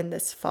life in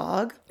this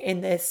fog,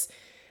 in this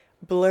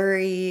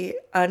blurry,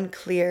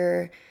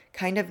 unclear,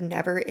 kind of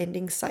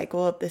never-ending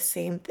cycle of the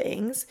same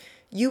things,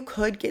 you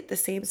could get the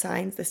same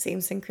signs, the same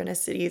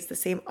synchronicities, the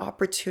same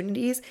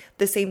opportunities,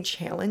 the same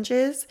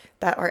challenges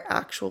that are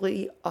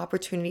actually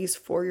opportunities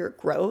for your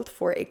growth,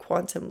 for a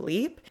quantum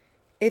leap.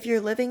 If you're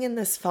living in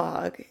this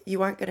fog,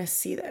 you aren't going to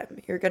see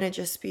them. You're going to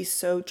just be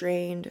so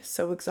drained,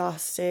 so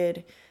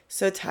exhausted,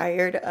 so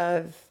tired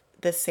of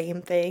the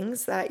same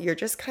things that you're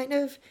just kind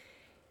of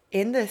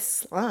in this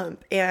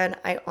slump. And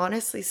I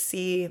honestly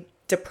see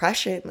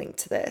depression linked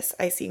to this.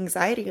 I see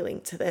anxiety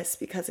linked to this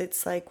because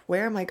it's like,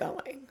 where am I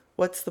going?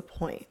 What's the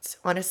point?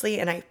 Honestly,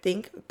 and I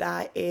think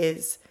that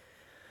is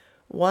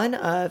one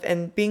of,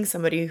 and being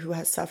somebody who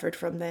has suffered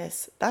from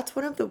this, that's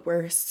one of the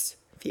worst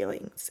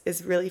feelings,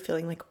 is really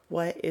feeling like,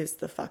 what is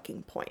the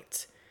fucking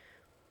point?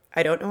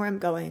 I don't know where I'm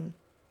going.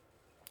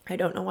 I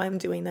don't know why I'm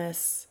doing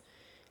this.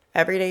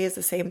 Every day is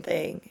the same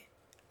thing.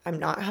 I'm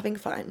not having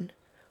fun.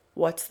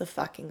 What's the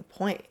fucking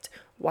point?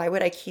 Why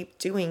would I keep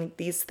doing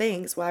these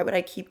things? Why would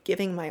I keep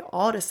giving my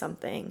all to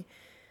something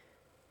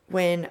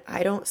when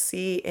I don't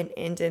see an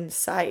end in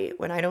sight,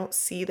 when I don't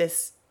see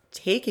this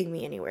taking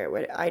me anywhere,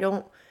 when I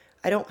don't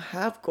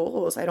have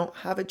goals, I don't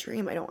have a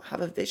dream, I don't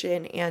have a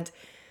vision? And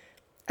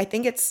I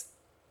think it's,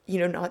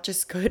 not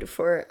just good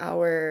for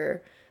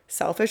our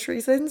selfish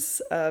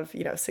reasons of,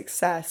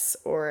 success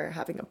or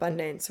having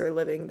abundance or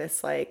living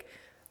this like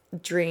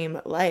dream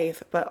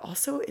life, but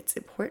also it's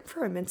important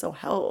for our mental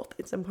health.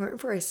 It's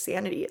important for our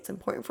sanity. It's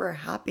important for our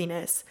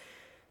happiness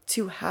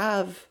to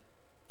have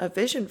a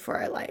vision for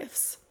our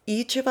lives.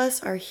 Each of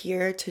us are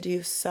here to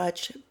do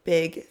such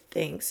big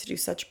things, to do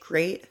such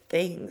great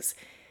things.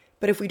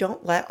 But if we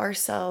don't let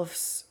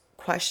ourselves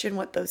question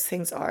what those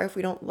things are, if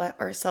we don't let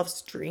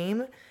ourselves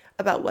dream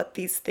about what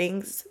these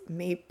things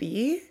may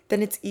be,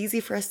 then it's easy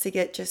for us to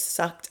get just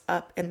sucked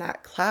up in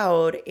that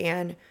cloud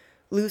and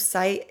lose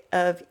sight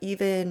of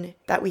even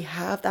that we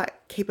have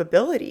that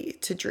capability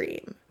to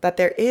dream, that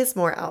there is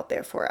more out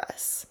there for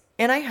us.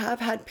 And I have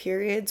had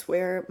periods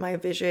where my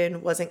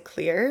vision wasn't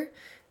clear,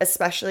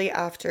 especially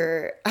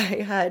after I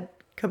had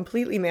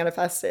completely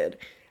manifested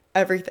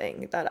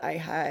everything that I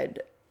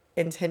had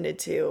intended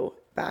to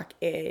back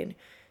in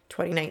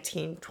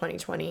 2019,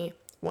 2020.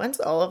 Once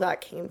all of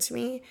that came to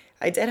me,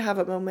 I did have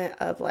a moment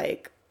of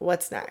like,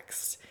 what's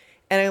next?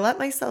 And I let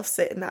myself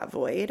sit in that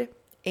void.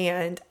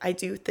 And I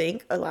do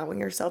think allowing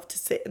yourself to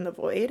sit in the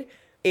void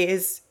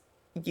is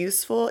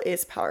useful,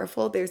 is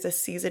powerful. There's a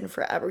season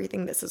for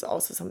everything. This is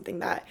also something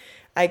that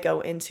I go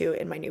into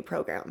in my new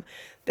program.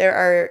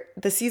 The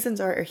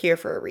seasons are here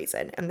for a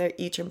reason, and they're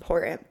each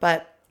important,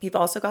 but you've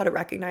also got to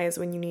recognize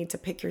when you need to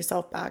pick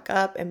yourself back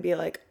up and be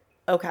like,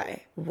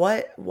 okay,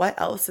 what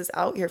else is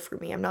out here for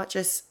me? I'm not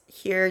just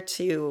here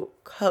to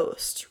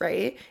coast,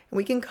 right? And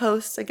we can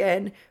coast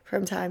again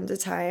from time to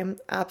time,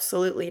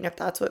 absolutely. And if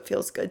that's what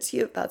feels good to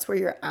you, if that's where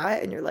you're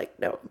at and you're like,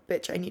 no,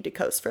 bitch, I need to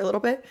coast for a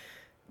little bit,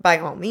 by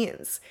all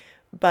means.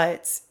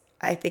 But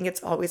I think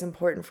it's always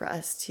important for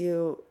us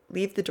to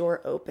leave the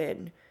door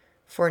open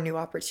for new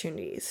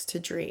opportunities, to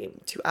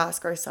dream, to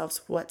ask ourselves,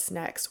 what's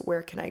next?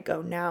 Where can I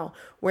go now?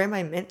 Where am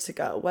I meant to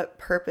go? What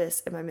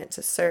purpose am I meant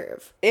to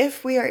serve?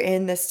 If we are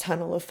in this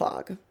tunnel of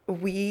fog,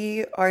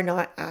 we are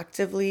not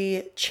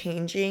actively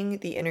changing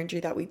the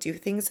energy that we do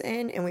things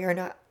in, and we are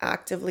not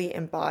actively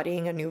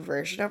embodying a new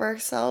version of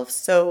ourselves.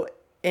 So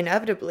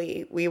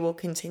inevitably, we will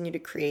continue to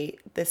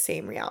create the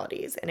same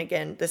realities. And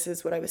again, this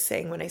is what I was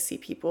saying when I see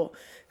people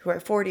who are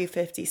 40,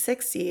 50,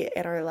 60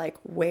 and are like,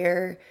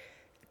 where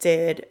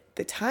did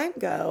the time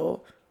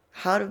go?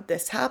 How did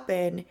this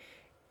happen?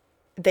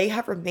 They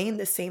have remained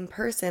the same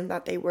person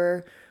that they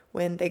were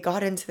when they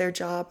got into their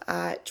job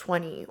at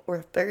 20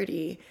 or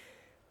 30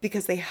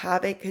 because they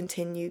haven't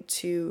continued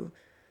to,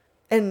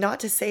 and not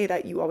to say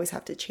that you always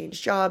have to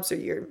change jobs or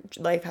your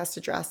life has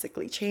to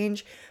drastically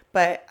change,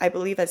 but I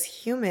believe as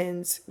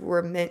humans,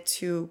 we're meant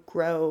to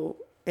grow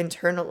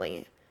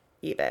internally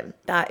even.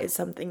 That is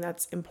something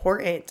that's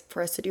important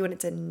for us to do, and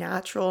it's a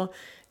natural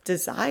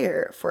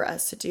desire for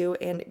us to do.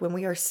 And when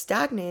we are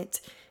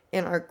stagnant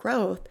in our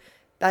growth,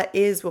 that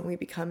is when we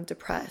become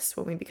depressed,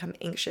 when we become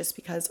anxious,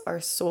 because our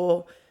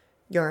soul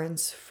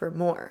yearns for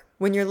more.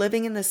 When you're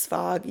living in this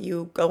fog,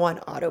 you go on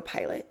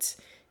autopilot.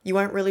 You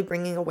aren't really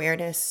bringing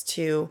awareness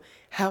to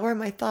how are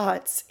my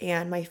thoughts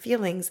and my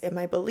feelings and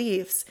my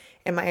beliefs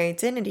and my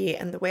identity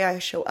and the way I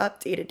show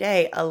up day to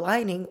day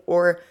aligning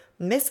or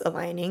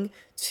misaligning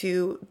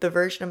to the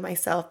version of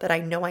myself that I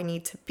know I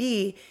need to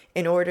be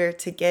in order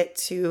to get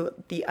to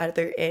the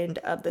other end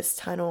of this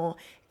tunnel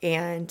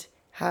and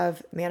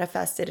have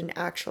manifested and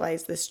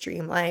actualized this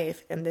dream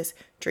life and this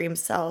dream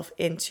self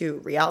into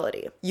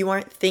reality. You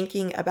aren't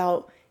thinking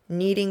about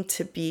needing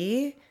to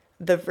be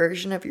the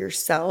version of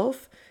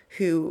yourself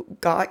who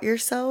got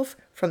yourself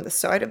from the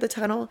start of the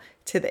tunnel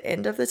to the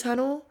end of the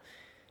tunnel.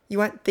 You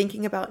aren't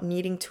thinking about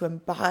needing to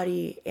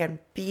embody and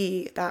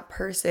be that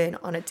person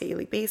on a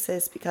daily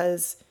basis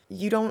because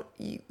you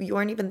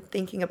aren't even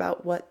thinking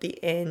about what the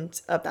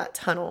end of that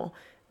tunnel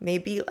may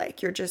be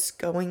like. You're just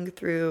going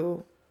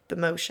through the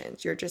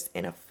motions. You're just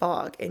in a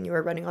fog and you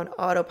are running on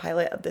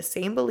autopilot of the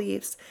same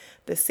beliefs,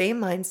 the same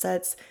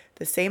mindsets,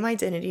 the same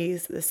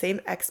identities, the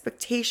same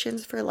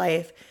expectations for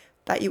life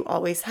that you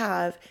always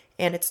have.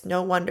 And it's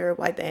no wonder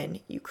why then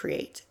you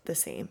create the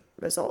same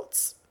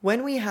results.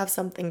 When we have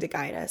something to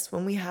guide us,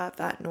 when we have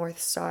that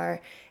North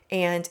Star,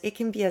 and it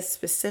can be as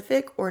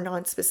specific or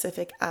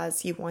non-specific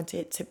as you want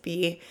it to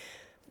be.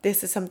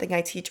 This is something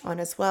I teach on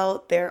as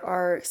well. There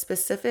are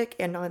specific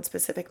and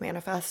non-specific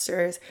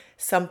manifestors.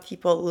 Some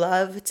people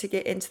love to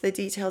get into the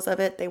details of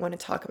it. They want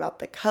to talk about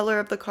the color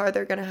of the car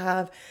they're going to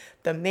have,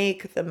 the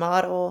make, the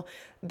model,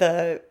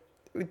 the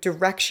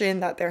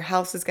direction that their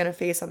house is going to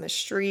face on the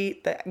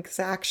street, the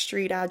exact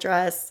street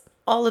address.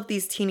 All of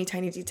these teeny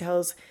tiny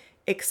details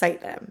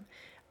excite them.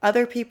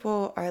 Other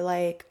people are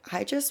like,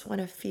 I just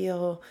want to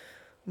feel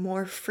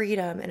more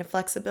freedom and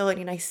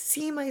flexibility. And I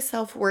see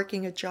myself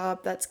working a job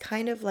that's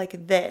kind of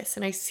like this.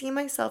 And I see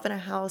myself in a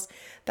house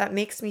that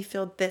makes me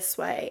feel this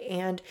way.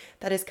 And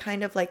that is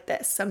kind of like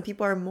this. Some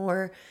people are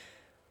more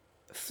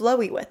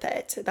flowy with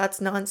it.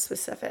 That's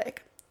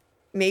non-specific.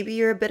 Maybe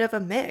you're a bit of a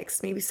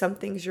mix. Maybe some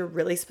things you're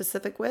really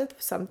specific with,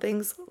 some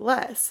things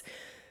less.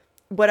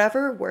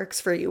 Whatever works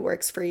for you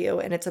works for you.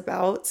 And it's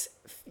about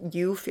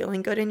you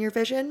feeling good in your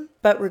vision.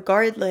 But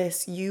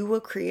regardless, you will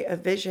create a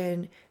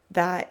vision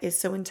that is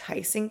so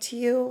enticing to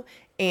you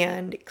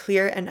and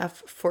clear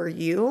enough for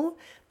you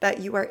that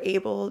you are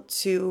able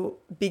to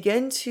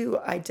begin to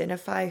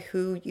identify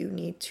who you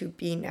need to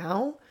be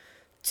now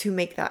to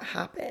make that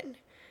happen.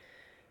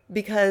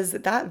 Because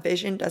that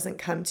vision doesn't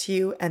come to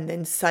you and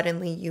then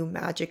suddenly you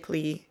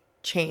magically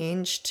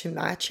change to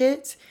match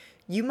it.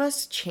 You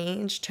must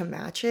change to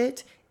match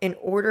it in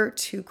order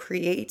to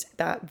create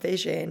that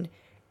vision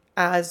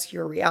as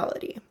your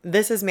reality.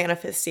 This is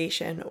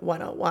Manifestation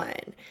 101.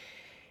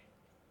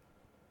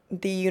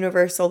 The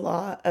universal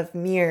law of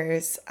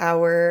mirrors,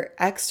 our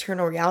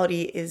external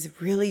reality is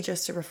really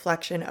just a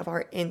reflection of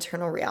our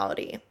internal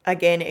reality.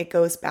 Again, it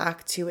goes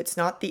back to it's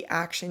not the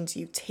actions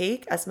you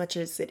take as much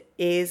as it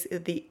is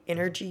the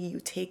energy you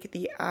take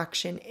the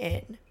action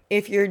in.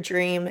 If your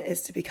dream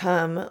is to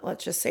become,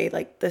 let's just say,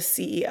 like the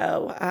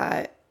CEO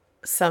at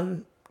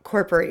some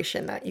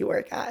corporation that you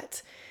work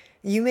at,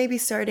 you may be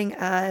starting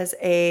as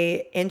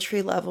a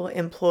entry-level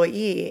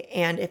employee,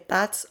 and if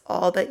that's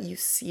all that you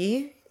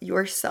see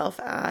yourself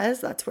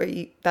as,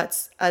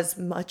 that's as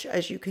much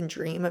as you can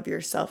dream of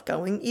yourself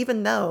going,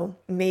 even though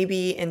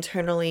maybe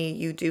internally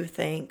you do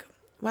think,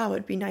 wow,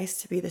 it'd be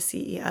nice to be the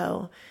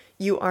CEO.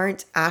 You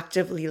aren't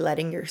actively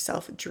letting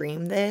yourself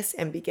dream this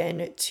and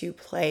begin to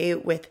play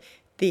with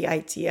the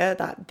idea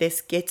that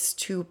this gets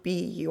to be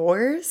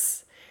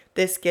yours.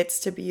 This gets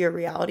to be your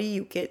reality.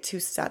 You get to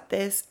set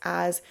this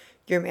as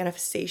your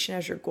manifestation,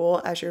 as your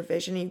goal, as your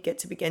vision. You get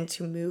to begin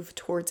to move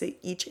towards it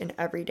each and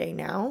every day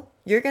now.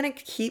 You're going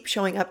to keep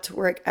showing up to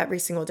work every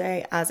single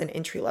day as an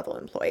entry-level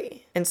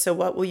employee. And so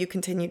what will you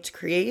continue to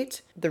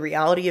create? The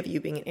reality of you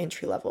being an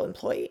entry-level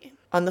employee.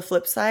 On the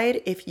flip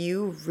side, if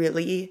you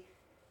really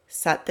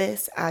set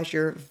this as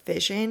your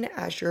vision,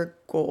 as your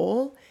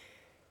goal,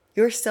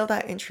 you're still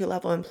that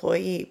entry-level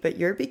employee, but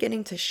you're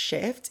beginning to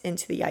shift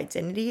into the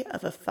identity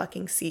of a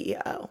fucking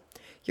CEO.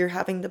 You're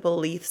having the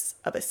beliefs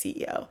of a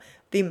CEO,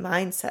 the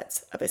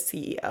mindsets of a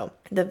CEO,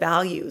 the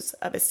values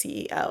of a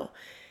CEO.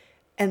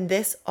 And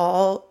this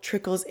all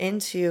trickles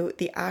into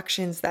the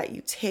actions that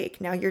you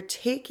take. Now you're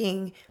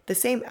taking the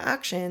same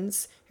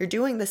actions, you're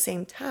doing the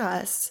same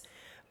tasks,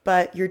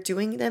 but you're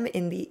doing them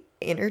in the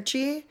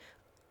energy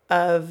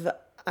of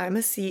I'm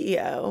a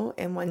CEO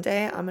and one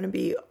day I'm going to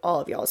be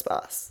all of y'all's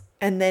boss.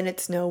 And then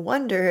it's no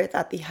wonder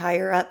that the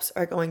higher ups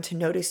are going to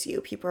notice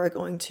you. People are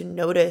going to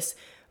notice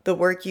the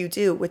work you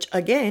do, which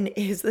again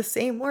is the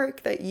same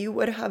work that you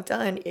would have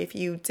done if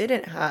you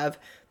didn't have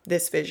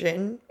this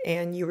vision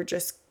and you were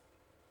just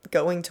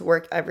going to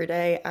work every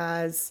day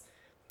as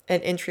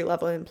an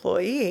entry-level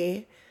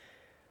employee,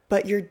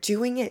 but you're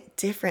doing it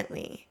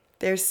differently.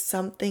 There's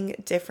something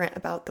different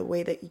about the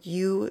way that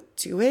you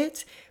do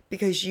it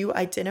because you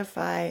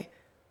identify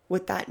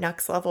with that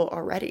next level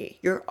already.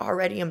 You're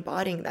already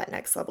embodying that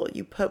next level.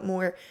 You put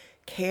more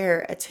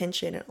care,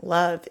 attention, and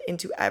love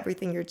into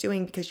everything you're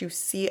doing because you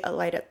see a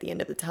light at the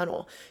end of the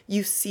tunnel.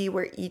 You see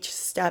where each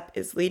step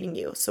is leading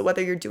you. So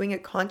whether you're doing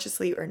it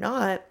consciously or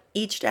not,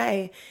 each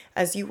day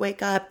as you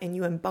wake up and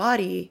you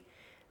embody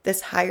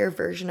this higher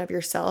version of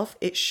yourself,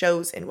 it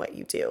shows in what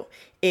you do.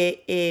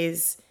 It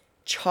is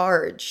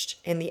charged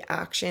in the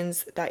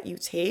actions that you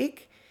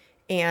take,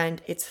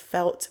 and it's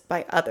felt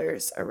by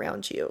others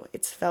around you.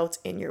 It's felt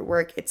in your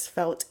work. It's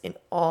felt in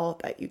all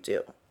that you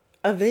do.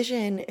 A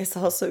vision is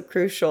also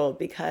crucial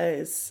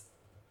because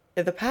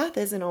the path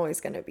isn't always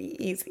going to be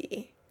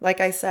easy. Like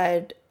I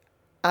said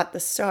at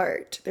the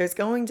start, there's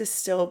going to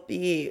still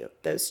be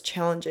those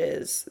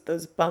challenges,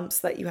 those bumps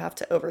that you have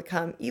to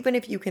overcome, even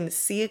if you can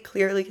see it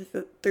clearly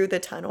through the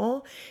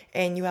tunnel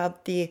and you have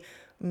the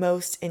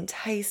most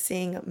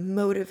enticing,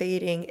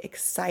 motivating,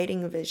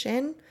 exciting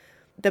vision,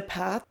 the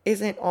path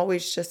isn't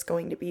always just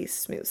going to be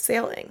smooth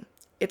sailing.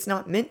 It's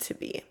not meant to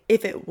be.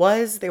 If it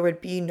was, there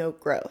would be no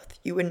growth.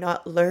 You would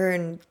not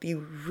learn the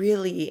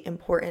really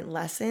important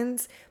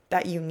lessons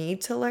that you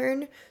need to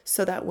learn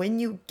so that when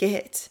you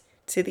get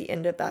to the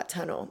end of that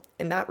tunnel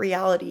and that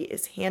reality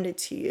is handed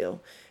to you,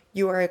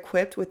 you are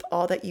equipped with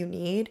all that you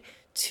need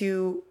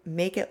to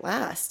make it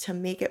last, to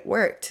make it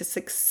work, to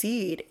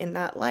succeed in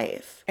that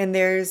life. And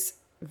there's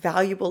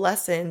valuable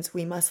lessons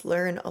we must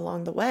learn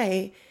along the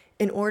way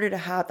in order to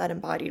have that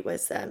embodied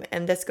wisdom.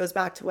 And this goes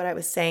back to what I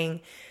was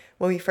saying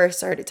when we first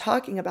started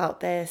talking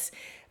about this,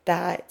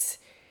 that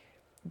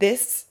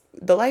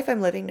the life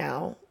I'm living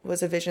now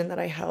was a vision that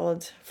I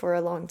held for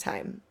a long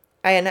time.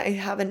 And I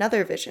have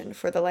another vision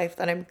for the life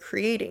that I'm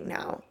creating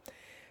now.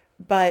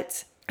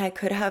 But I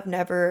could have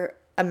never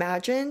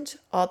imagined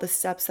all the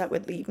steps that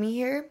would lead me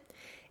here.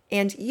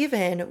 And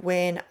even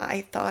when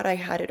I thought I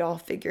had it all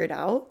figured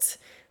out,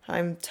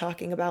 I'm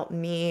talking about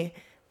me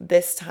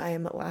this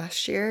time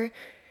last year,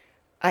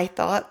 I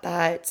thought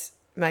that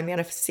my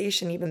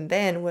manifestation even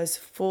then was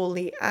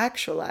fully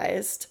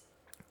actualized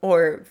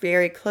or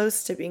very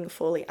close to being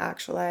fully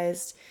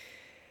actualized.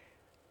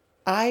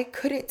 I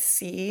couldn't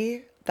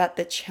see that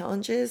the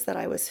challenges that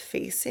I was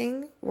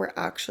facing were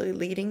actually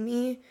leading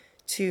me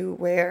to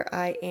where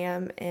I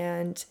am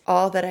and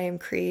all that I am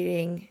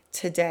creating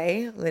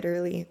today,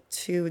 literally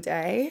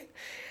today.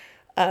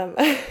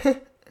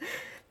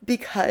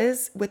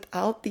 Because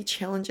without the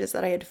challenges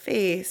that I had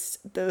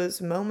faced,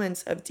 those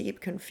moments of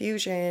deep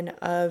confusion,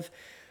 of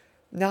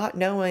not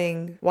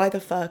knowing why the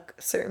fuck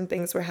certain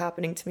things were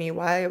happening to me,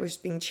 why I was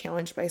being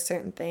challenged by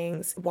certain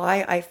things,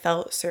 why I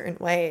felt certain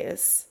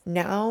ways.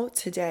 Now,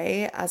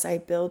 today, as I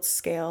build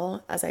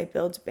scale, as I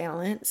build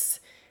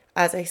balance,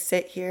 as I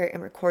sit here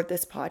and record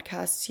this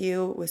podcast to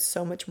you with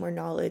so much more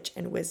knowledge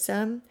and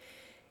wisdom,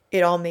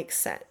 it all makes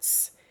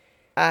sense.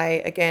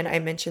 I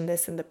mentioned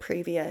this in the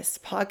previous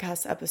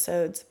podcast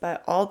episodes,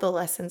 but all the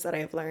lessons that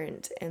I've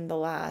learned in the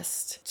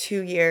last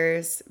 2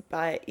 years,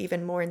 but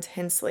even more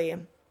intensely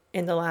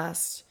in the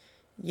last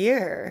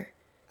year,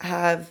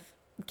 have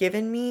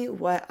given me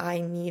what I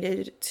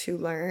needed to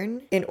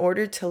learn in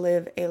order to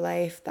live a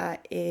life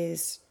that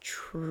is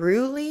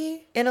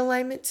truly in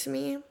alignment to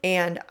me.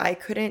 And I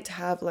couldn't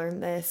have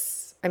learned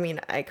this. I mean,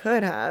 I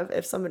could have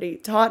if somebody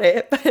taught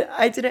it, but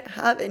I didn't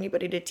have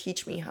anybody to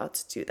teach me how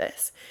to do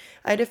this.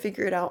 I had to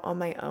figure it out on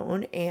my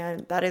own.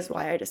 And that is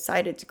why I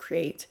decided to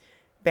create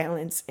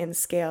Balance and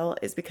Scale,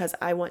 is because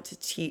I want to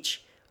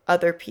teach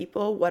other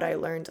people what I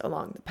learned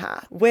along the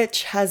path,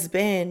 which has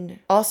been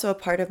also a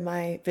part of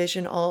my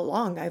vision all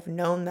along. I've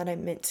known that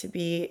I'm meant to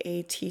be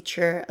a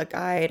teacher, a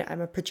guide.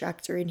 I'm a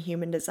projector in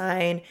human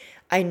design.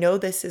 I know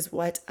this is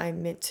what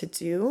I'm meant to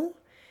do.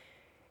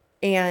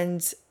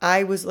 And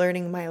I was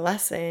learning my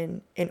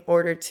lesson in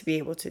order to be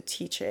able to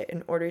teach it,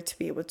 in order to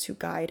be able to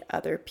guide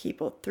other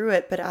people through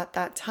it. But at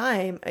that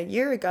time, a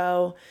year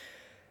ago,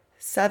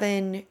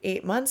 7,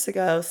 8 months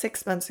ago,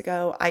 6 months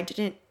ago, I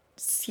didn't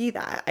see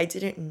that. I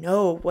didn't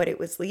know what it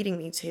was leading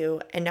me to.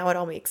 And now it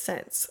all makes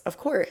sense. Of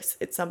course,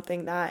 it's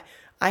something that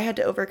I had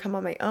to overcome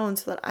on my own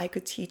so that I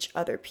could teach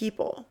other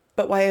people.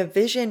 But why a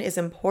vision is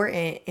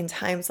important in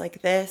times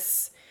like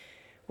this,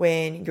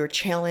 when you're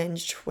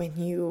challenged, when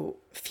you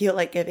feel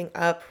like giving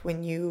up,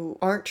 when you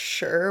aren't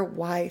sure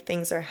why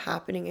things are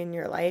happening in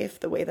your life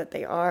the way that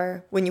they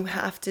are, when you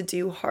have to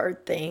do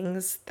hard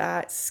things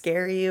that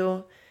scare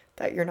you,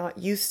 that you're not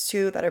used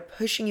to, that are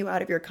pushing you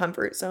out of your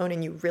comfort zone,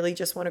 and you really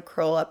just want to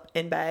curl up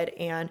in bed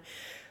and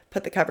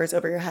put the covers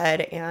over your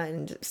head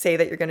and say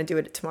that you're going to do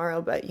it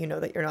tomorrow, but you know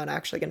that you're not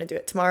actually going to do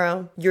it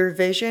tomorrow. Your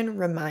vision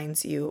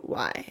reminds you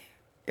why.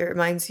 It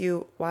reminds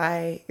you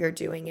why you're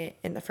doing it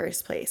in the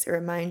first place. It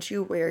reminds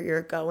you where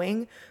you're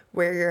going,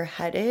 where you're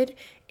headed,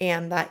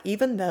 and that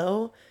even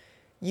though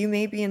you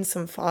may be in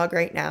some fog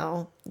right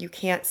now, you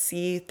can't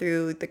see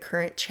through the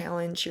current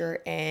challenge you're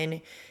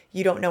in,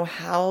 you don't know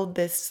how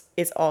this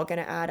is all going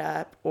to add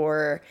up,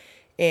 or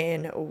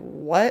in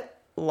what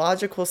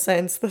logical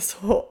sense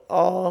this will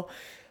all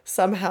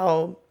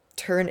somehow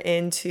turn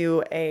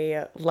into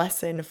a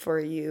lesson for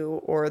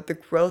you, or the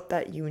growth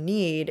that you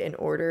need in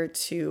order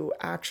to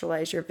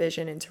actualize your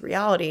vision into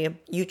reality,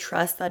 you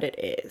trust that it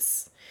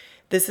is.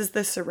 This is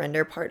the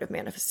surrender part of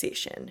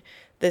manifestation.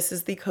 This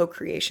is the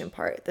co-creation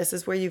part. This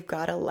is where you've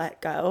got to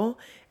let go,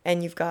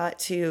 and you've got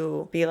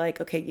to be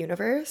like, okay,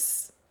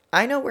 universe,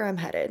 I know where I'm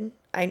headed.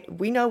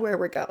 We know where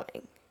we're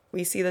going.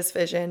 We see this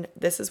vision.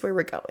 This is where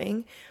we're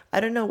going. I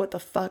don't know what the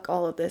fuck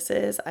all of this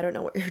is. I don't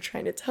know what you're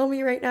trying to tell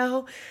me right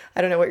now.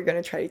 I don't know what you're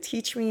going to try to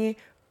teach me,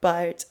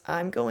 but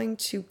I'm going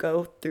to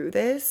go through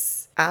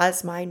this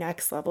as my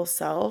next level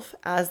self,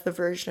 as the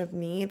version of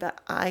me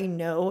that I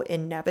know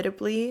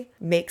inevitably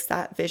makes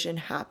that vision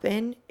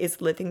happen,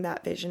 is living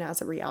that vision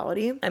as a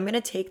reality. I'm going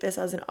to take this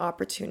as an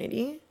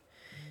opportunity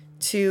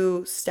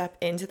to step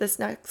into this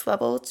next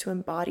level, to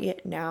embody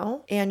it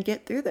now and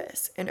get through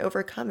this and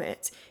overcome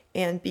it.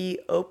 and be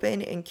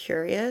open and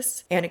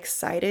curious and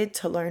excited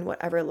to learn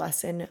whatever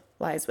lesson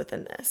lies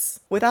within this.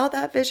 Without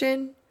that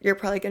vision, you're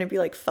probably going to be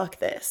like, fuck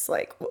this.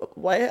 Like,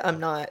 what? I'm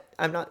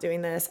not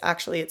doing this.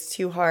 Actually, it's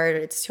too hard.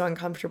 It's too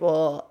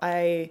uncomfortable.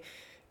 I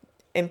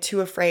am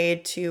too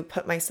afraid to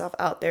put myself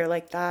out there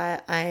like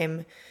that.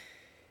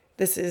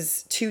 This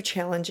is too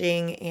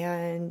challenging,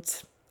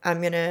 and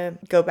I'm going to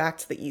go back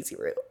to the easy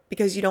route,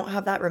 because you don't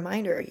have that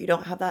reminder. You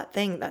don't have that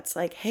thing that's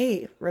like,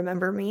 hey,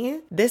 remember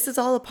me? This is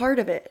all a part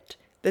of it.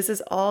 This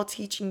is all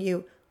teaching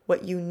you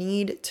what you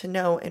need to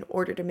know in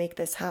order to make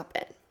this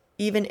happen.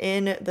 Even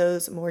in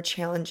those more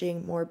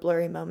challenging, more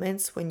blurry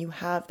moments, when you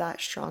have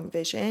that strong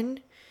vision,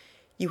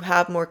 you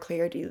have more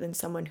clarity than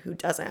someone who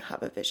doesn't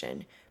have a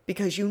vision,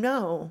 because you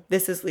know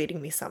this is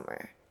leading me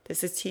somewhere.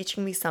 This is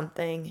teaching me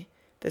something.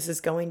 This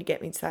is going to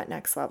get me to that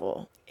next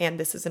level. And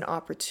this is an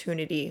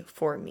opportunity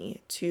for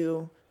me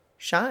to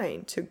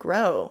shine, to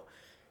grow,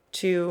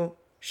 to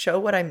show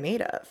what I'm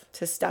made of,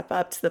 to step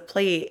up to the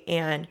plate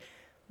and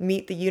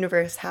meet the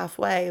universe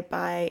halfway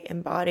by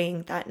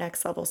embodying that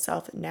next level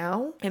self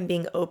now and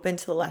being open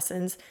to the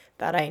lessons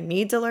that I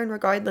need to learn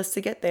regardless to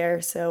get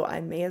there. So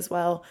I may as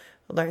well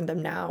learn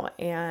them now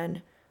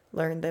and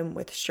learn them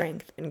with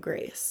strength and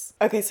grace.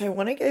 Okay, so I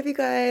want to give you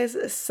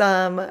guys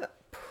some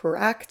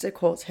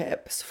practical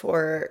tips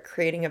for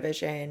creating a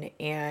vision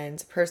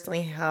and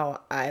personally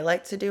how I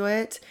like to do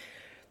it.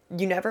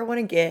 You never want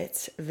to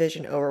get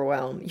vision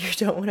overwhelm. You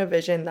don't want a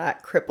vision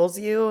that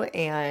cripples you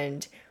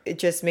and it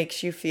just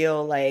makes you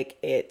feel like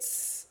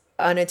it's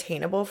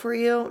unattainable for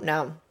you.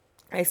 Now,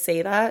 I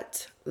say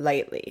that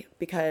lightly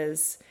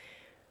because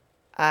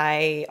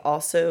I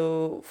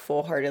also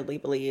full-heartedly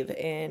believe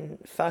in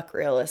fuck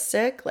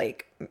realistic.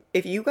 Like,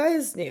 if you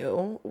guys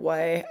knew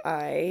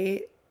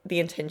the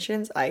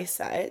intentions I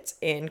set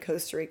in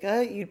Costa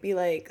Rica, you'd be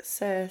like,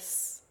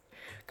 sis,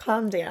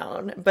 calm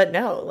down. But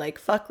no, like,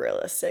 fuck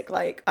realistic.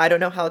 Like, I don't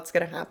know how it's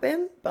gonna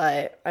happen,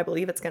 but I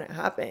believe it's gonna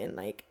happen.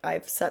 Like,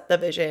 I've set the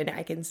vision,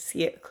 I can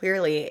see it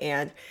clearly,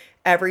 and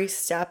every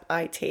step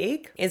I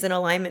take is in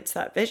alignment to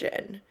that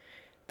vision.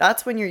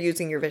 That's when you're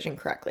using your vision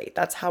correctly.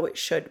 That's how it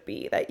should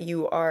be, that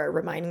you are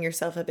reminding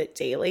yourself of it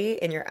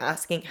daily and you're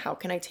asking, how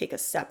can I take a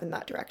step in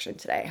that direction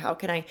today? How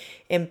can I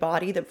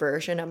embody the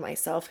version of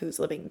myself who's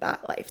living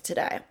that life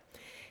today?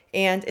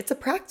 And it's a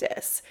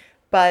practice,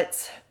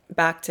 but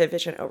back to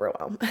vision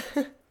overwhelm.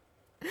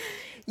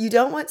 You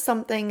don't want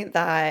something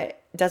that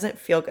doesn't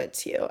feel good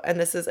to you. And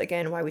this is,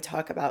 again, why we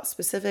talk about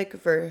specific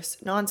versus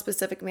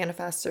non-specific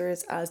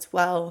manifestors as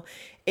well.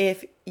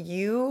 If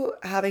you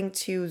having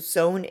to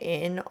zone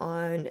in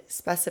on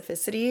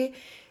specificity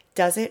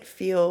doesn't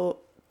feel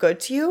good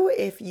to you,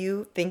 if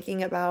you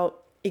thinking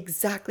about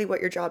exactly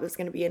what your job is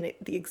going to be and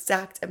the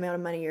exact amount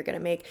of money you're going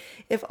to make,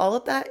 if all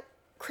of that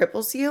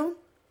cripples you,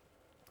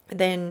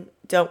 then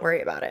don't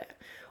worry about it.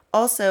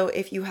 Also,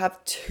 if you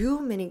have too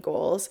many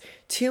goals,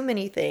 too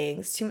many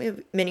things,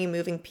 too many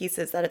moving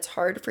pieces that it's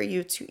hard for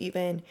you to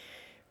even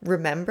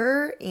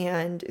remember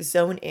and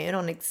zone in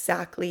on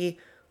exactly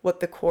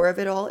what the core of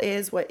it all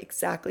is, what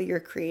exactly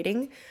you're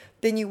creating,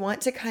 then you want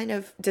to kind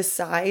of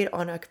decide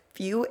on a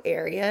few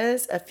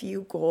areas, a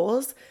few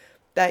goals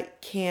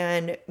that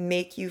can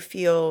make you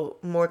feel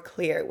more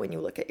clear when you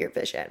look at your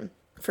vision.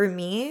 For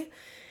me,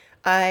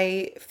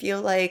 I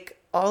feel like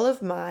all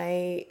of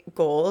my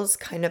goals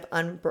kind of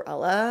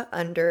umbrella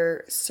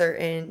under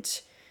certain,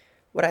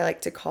 what I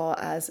like to call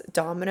as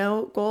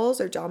domino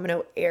goals or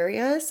domino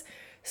areas.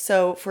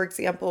 So for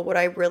example, what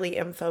I really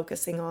am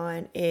focusing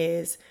on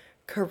is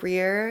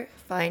career,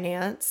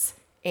 finance,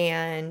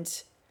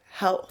 and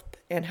health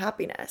and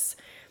happiness.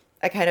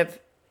 I kind of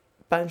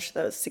bunch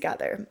those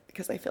together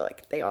because I feel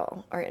like they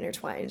all are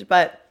intertwined,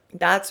 but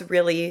that's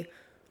really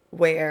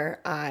where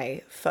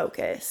I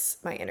focus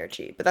my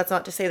energy. But that's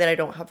not to say that I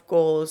don't have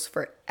goals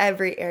for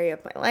every area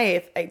of my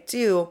life. I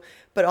do,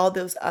 but all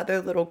those other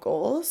little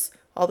goals,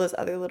 all those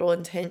other little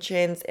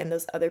intentions and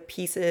those other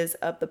pieces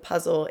of the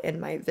puzzle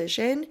in my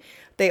vision,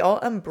 they all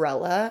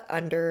umbrella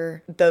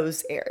under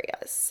those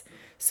areas.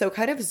 So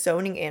kind of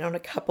zoning in on a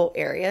couple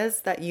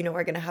areas that you know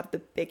are going to have the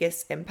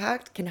biggest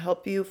impact can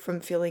help you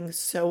from feeling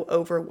so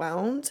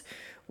overwhelmed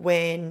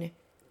when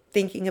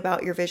thinking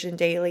about your vision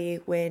daily,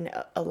 when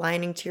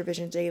aligning to your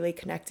vision daily,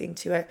 connecting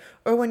to it,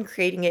 or when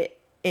creating it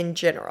in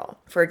general.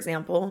 For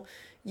example,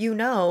 you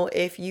know,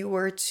 if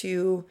you're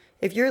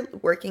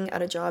working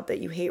at a job that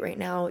you hate right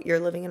now, you're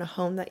living in a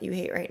home that you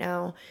hate right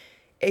now,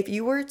 if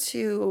you were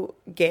to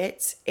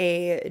get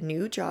a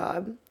new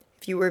job,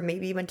 if you were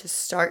maybe even to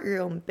start your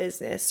own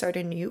business, start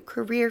a new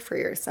career for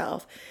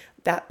yourself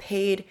that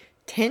paid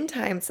 10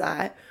 times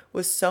that,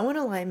 was so in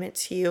alignment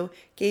to you,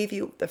 gave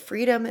you the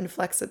freedom and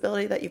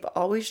flexibility that you've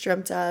always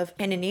dreamt of,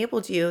 and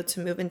enabled you to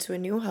move into a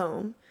new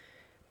home,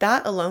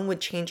 that alone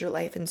would change your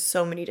life in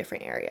so many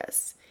different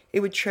areas. It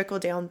would trickle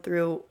down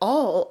through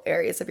all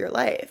areas of your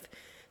life.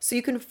 So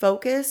you can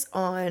focus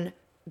on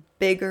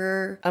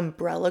bigger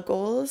umbrella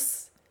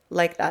goals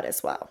like that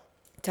as well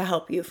to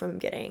help you from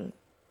getting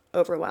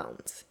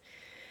overwhelmed.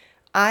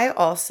 I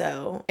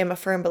also am a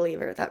firm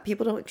believer that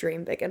people don't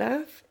dream big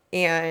enough.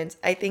 And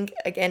I think,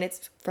 again,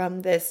 it's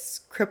from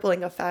this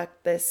crippling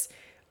effect, this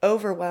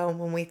overwhelm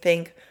when we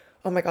think,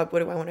 oh my God, what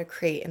do I want to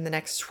create in the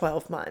next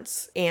 12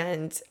 months?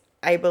 And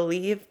I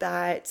believe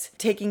that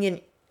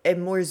taking a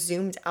more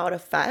zoomed out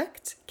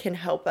effect can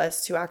help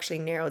us to actually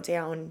narrow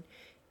down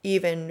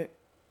even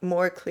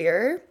more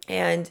clear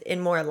and in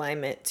more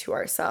alignment to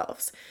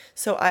ourselves.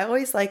 So I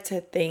always like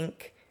to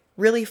think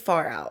really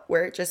far out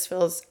where it just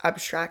feels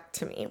abstract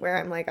to me, where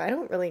I'm like, I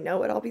don't really know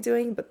what I'll be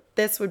doing, but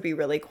this would be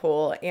really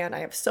cool. And I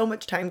have so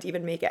much time to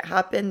even make it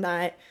happen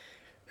that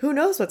who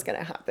knows what's going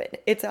to happen?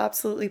 It's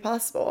absolutely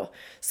possible.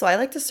 So I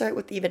like to start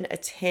with even a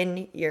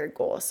 10-year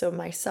goal. So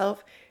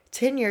myself,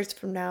 10 years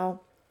from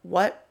now,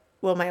 what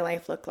will my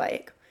life look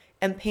like?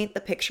 And paint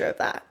the picture of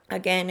that.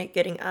 Again,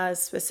 getting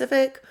as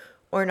specific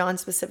or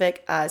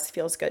non-specific as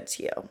feels good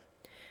to you.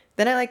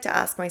 Then I like to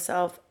ask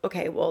myself,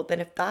 okay, well, then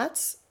if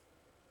that's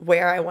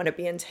where I want to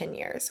be in 10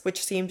 years,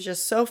 which seems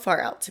just so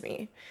far out to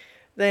me,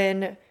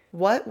 then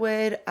what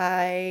would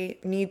I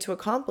need to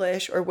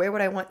accomplish, or where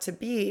would I want to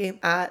be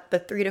at the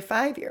 3 to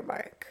 5 year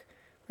mark,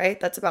 right?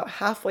 That's about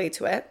halfway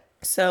to it.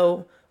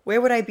 So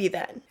where would I be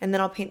then? And then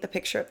I'll paint the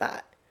picture of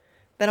that.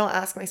 Then I'll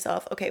ask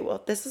myself, okay,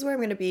 well, this is where I'm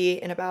going to be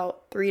in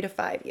about 3 to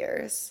 5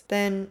 years.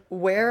 Then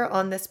where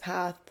on this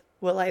path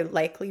will I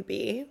likely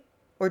be,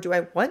 or do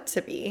I want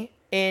to be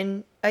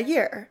in a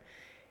year?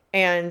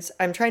 And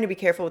I'm trying to be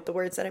careful with the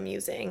words that I'm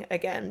using,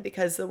 again,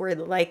 because the word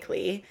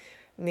likely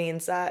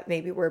means that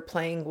maybe we're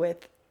playing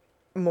with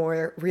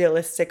more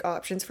realistic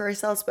options for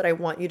ourselves, but I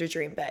want you to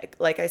dream big.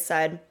 Like I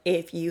said,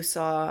 if you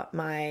saw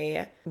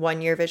my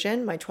 1-year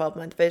vision, my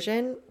 12-month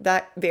vision,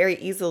 that very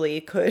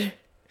easily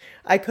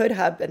I could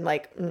have been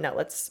like, no,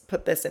 let's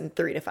put this in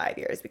 3 to 5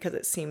 years because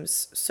it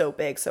seems so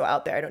big, so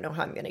out there. I don't know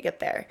how I'm going to get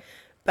there.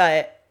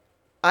 But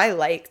I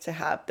like to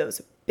have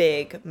those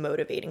big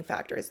motivating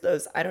factors.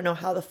 Those, I don't know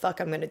how the fuck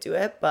I'm going to do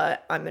it,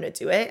 but I'm going to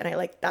do it. And I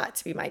like that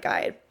to be my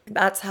guide.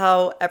 That's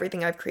how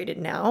everything I've created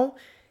now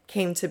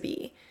came to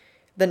be.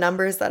 The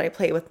numbers that I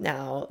play with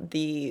now,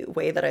 the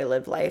way that I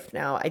live life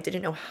now, I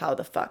didn't know how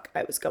the fuck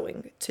I was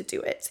going to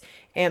do it.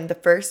 And the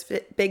first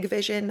big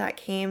vision that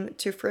came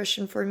to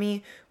fruition for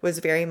me was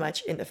very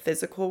much in the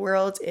physical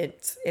world.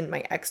 It's in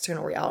my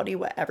external reality,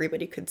 what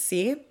everybody could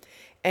see.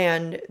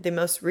 And the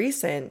most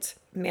recent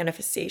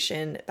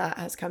manifestation that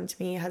has come to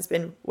me has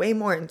been way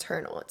more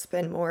internal. It's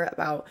been more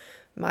about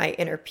my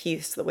inner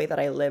peace, the way that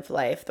I live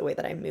life, the way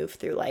that I move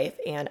through life.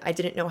 And I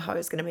didn't know how I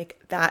was going to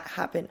make that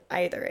happen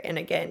either. And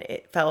again,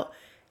 it felt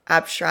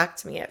abstract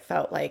to me. It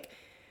felt like,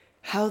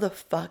 how the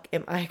fuck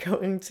am I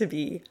going to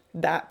be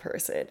that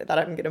person, that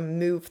I'm going to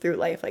move through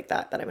life like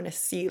that I'm going to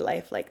see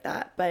life like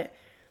that? But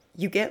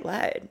you get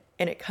led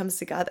and it comes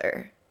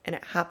together and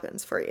it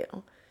happens for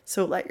you.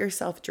 So let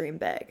yourself dream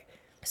big.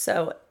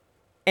 So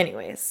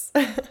anyways,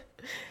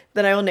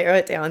 then I will narrow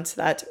it down to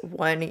that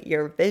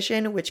 1-year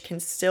vision, which can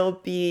still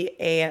be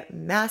a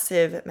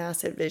massive,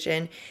 massive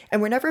vision.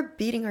 And we're never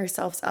beating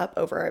ourselves up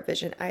over our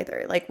vision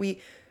either. Like,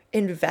 we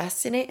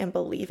invest in it and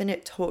believe in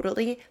it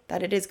totally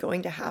that it is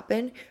going to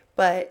happen.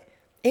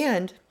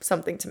 And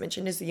something to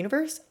mention is the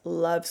universe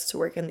loves to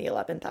work in the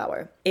 11th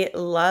hour. It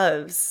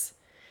loves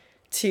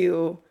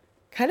to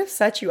kind of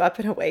set you up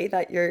in a way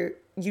that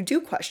you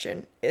do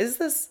question, is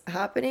this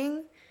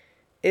happening?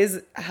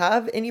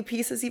 Have any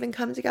pieces even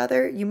come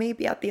together? You may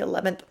be at the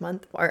 11th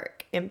month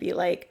mark and be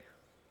like,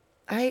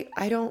 I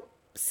don't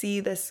see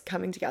this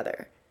coming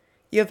together.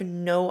 You have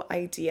no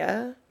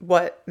idea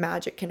what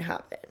magic can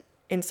happen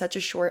in such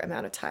a short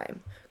amount of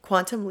time.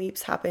 Quantum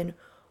leaps happen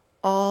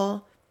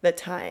all the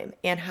time.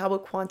 And how a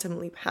quantum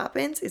leap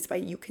happens is by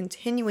you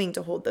continuing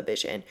to hold the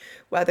vision,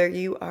 whether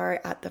you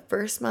are at the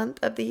first month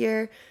of the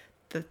year,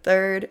 the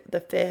 3rd, the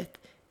 5th,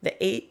 the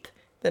 8th,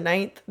 the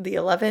 9th, the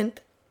 11th,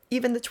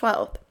 even the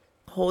 12th.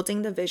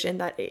 Holding the vision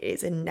that it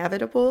is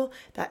inevitable,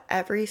 that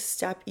every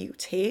step you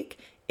take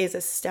is a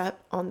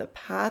step on the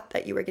path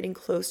that you are getting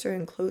closer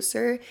and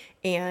closer,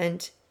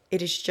 and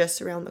it is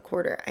just around the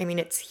corner. I mean,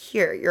 it's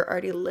here. You're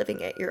already living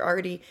it. You're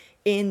already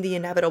in the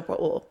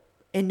inevitable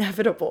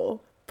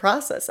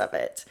process of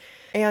it.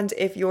 And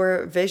if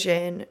your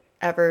vision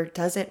ever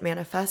doesn't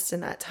manifest in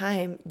that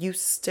time, you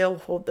still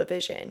hold the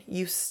vision.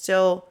 You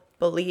still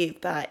believe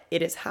that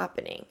it is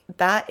happening.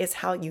 That is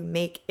how you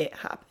make it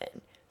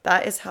happen.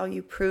 That is how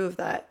you prove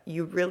that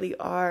you really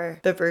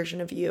are the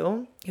version of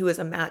you who is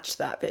a match to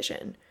that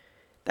vision,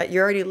 that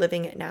you're already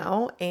living it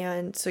now.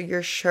 And so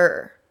you're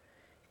sure.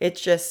 It's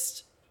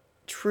just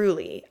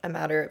truly a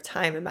matter of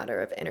time, a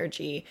matter of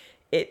energy.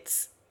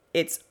 It's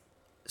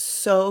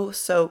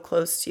so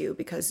close to you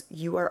because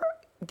you are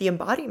the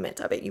embodiment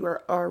of it. You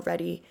are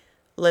already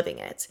living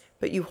it,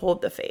 but you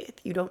hold the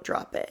faith. You don't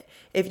drop it.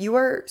 If you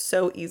are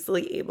so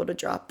easily able to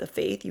drop the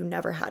faith, you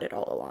never had it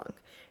all along.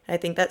 I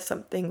think that's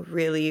something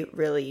really,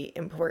 really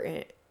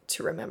important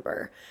to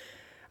remember.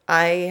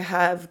 I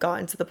have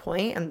gotten to the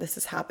point, and this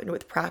has happened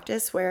with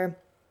practice, where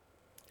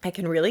I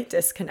can really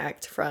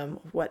disconnect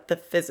from what the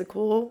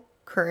physical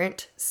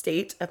current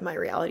state of my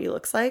reality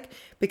looks like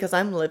because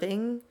I'm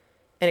living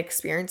and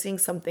experiencing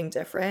something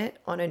different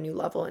on a new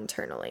level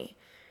internally.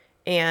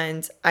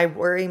 And I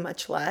worry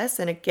much less.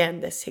 And again,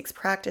 this takes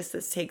practice.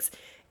 This takes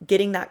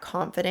getting that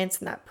confidence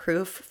and that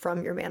proof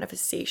from your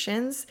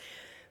manifestations.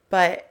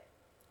 But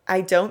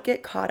I don't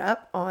get caught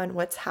up on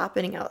what's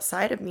happening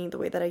outside of me the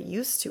way that I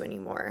used to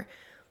anymore.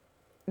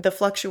 The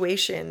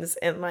fluctuations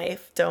in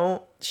life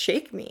don't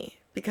shake me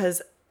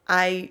because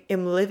I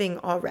am living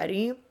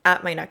already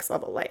at my next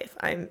level life.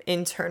 I'm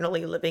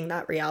internally living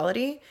that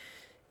reality.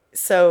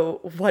 So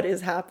what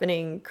is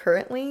happening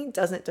currently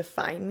doesn't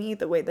define me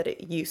the way that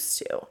it used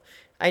to.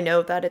 I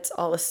know that it's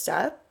all a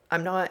step.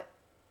 I'm not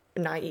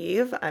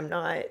naive. I'm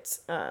not,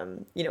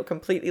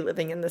 completely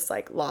living in this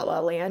like la la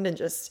land and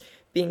just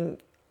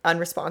being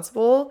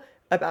unresponsible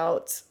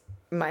about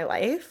my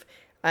life.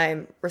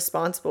 I'm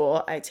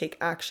responsible. I take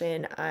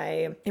action.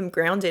 I am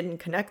grounded and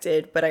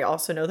connected, but I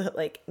also know that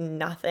like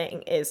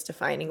nothing is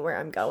defining where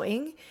I'm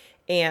going.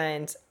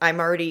 And I'm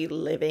already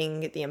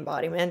living the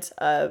embodiment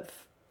of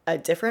a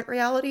different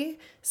reality.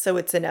 So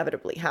it's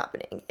inevitably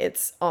happening.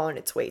 It's on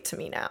its way to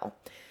me now.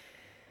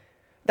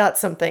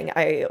 That's something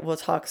I will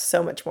talk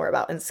so much more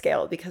about in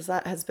Scale because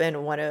that has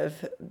been one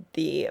of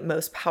the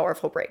most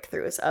powerful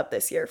breakthroughs of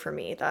this year for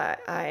me that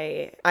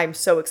I'm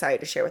so excited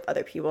to share with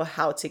other people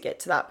how to get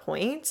to that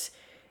point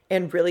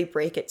and really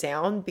break it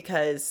down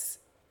because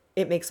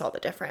it makes all the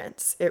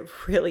difference. It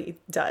really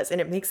does.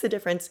 And it makes the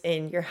difference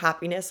in your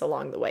happiness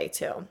along the way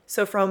too.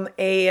 So from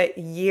a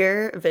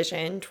year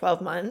vision,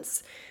 12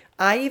 months,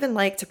 I even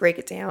like to break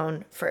it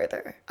down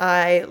further.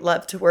 I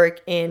love to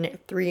work in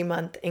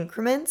 3-month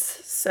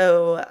increments,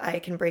 so I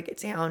can break it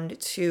down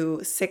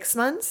to 6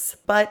 months.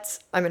 But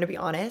I'm going to be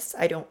honest,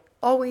 I don't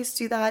always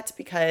do that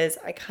because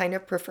I kind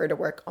of prefer to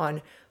work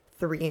on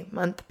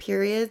 3-month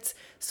periods.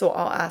 So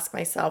I'll ask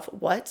myself,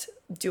 what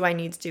do I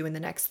need to do in the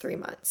next 3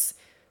 months?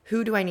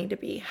 Who do I need to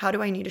be? How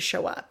do I need to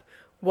show up?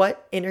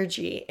 What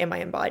energy am I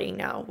embodying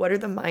now? What are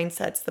the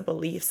mindsets, the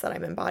beliefs that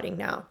I'm embodying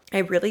now? I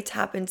really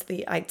tap into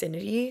the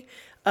identity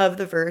of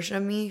the version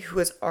of me who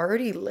is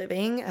already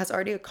living, has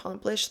already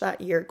accomplished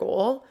that year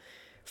goal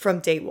from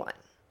day one.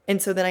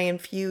 And so then I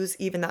infuse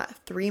even that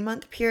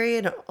 3-month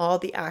period and all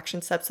the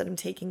action steps that I'm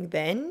taking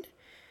then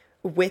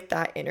with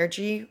that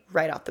energy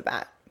right off the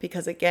bat.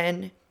 Because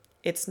again,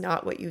 it's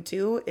not what you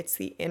do, it's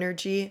the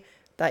energy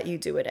that you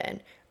do it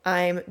in.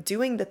 I'm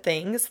doing the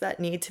things that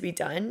need to be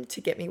done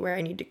to get me where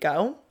I need to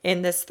go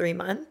in this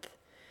 3-month,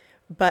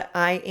 but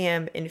I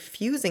am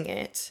infusing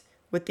it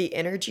with the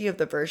energy of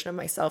the version of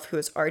myself who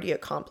has already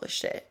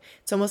accomplished it.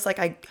 It's almost like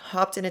I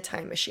hopped in a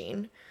time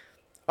machine,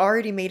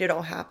 already made it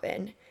all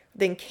happen,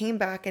 then came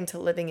back into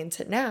living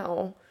into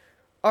now,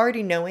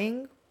 already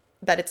knowing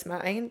that it's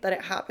mine, that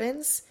it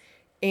happens,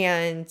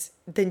 and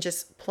then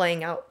just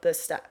playing out the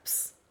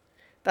steps.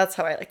 That's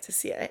how I like to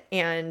see it.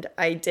 And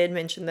I did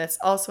mention this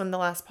also in the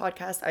last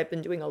podcast. I've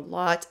been doing a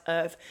lot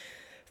of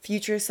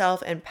future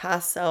self and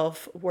past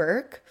self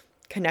work,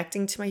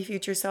 connecting to my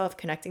future self,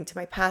 connecting to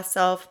my past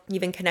self,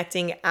 even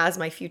connecting as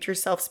my future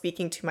self,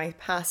 speaking to my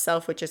past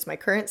self, which is my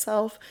current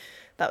self.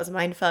 That was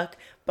mindfuck,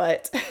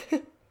 but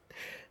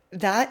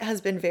that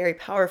has been very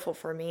powerful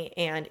for me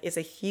and is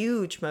a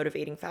huge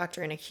motivating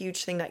factor and a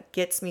huge thing that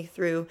gets me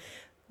through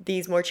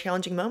these more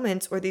challenging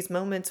moments or these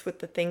moments with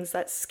the things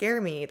that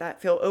scare me,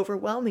 that feel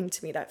overwhelming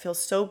to me, that feel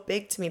so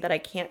big to me that I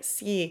can't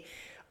see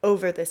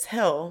over this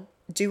hill.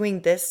 Doing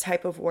this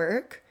type of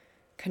work,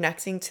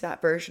 connecting to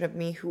that version of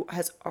me who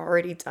has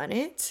already done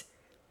it,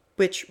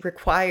 which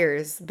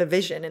requires the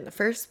vision in the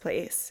first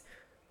place,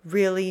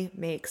 really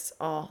makes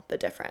all the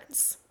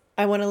difference.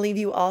 I want to leave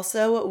you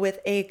also with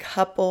a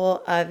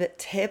couple of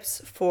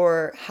tips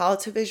for how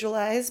to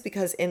visualize,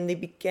 because in the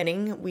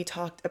beginning we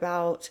talked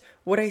about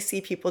what I see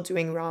people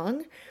doing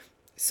wrong.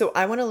 So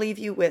I want to leave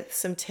you with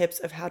some tips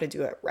of how to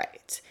do it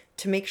right,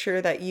 to make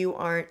sure that you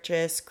aren't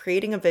just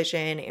creating a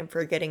vision and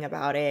forgetting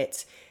about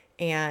it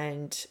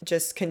and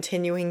just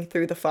continuing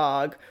through the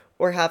fog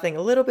or having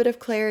a little bit of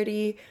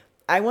clarity.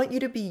 I want you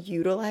to be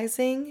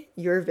utilizing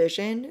your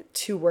vision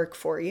to work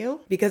for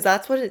you because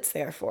that's what it's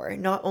there for.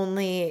 Not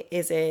only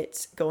is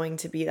it going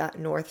to be that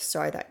North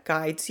Star that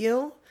guides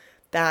you,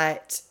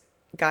 that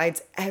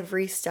guides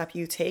every step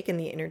you take and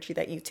the energy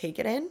that you take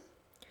it in.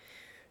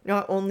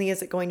 Not only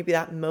is it going to be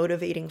that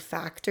motivating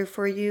factor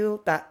for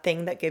you, that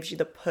thing that gives you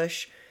the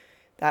push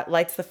that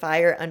lights the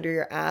fire under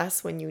your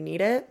ass when you need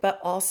it, but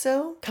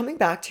also coming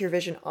back to your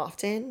vision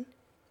often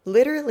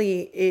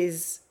literally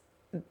is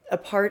a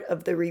part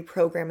of the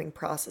reprogramming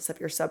process of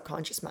your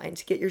subconscious mind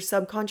to get your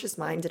subconscious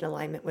mind in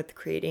alignment with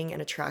creating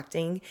and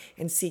attracting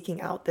and seeking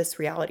out this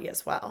reality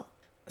as well.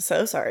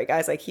 So sorry,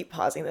 guys, I keep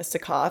pausing this to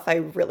cough. I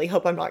really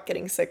hope I'm not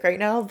getting sick right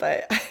now,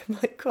 but I'm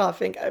like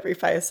coughing every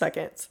 5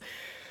 seconds.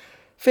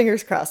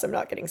 Fingers crossed I'm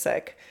not getting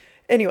sick.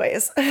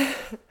 Anyways,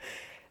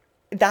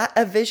 that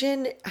a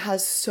vision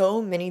has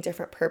so many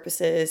different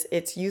purposes.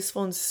 It's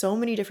useful in so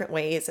many different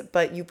ways,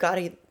 but you've got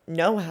to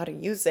know how to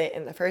use it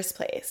in the first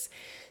place.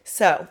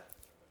 So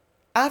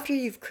after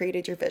you've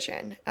created your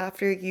vision,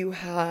 after you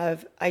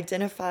have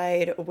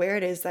identified where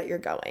it is that you're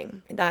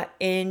going, that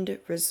end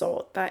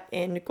result, that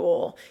end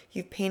goal,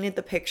 you've painted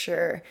the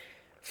picture,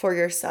 for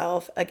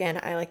yourself. Again,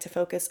 I like to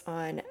focus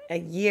on a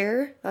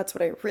year. That's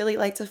what I really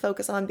like to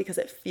focus on because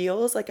it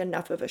feels like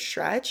enough of a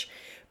stretch,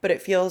 but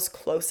it feels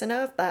close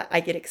enough that I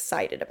get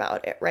excited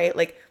about it, right?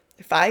 Like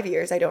 5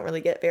 years, I don't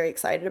really get very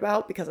excited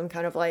about because I'm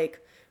kind of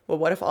like, well,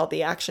 what if all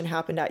the action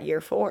happened at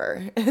year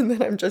 4? And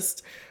then I'm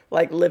just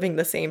like living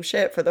the same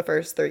shit for the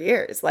first 3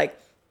 years. Like,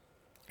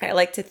 I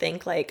like to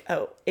think like,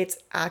 oh, it's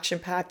action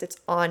packed. It's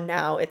on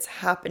now. It's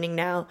happening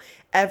now.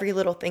 Every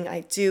little thing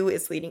I do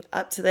is leading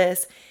up to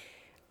this.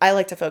 I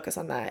like to focus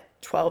on that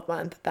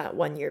 12-month, that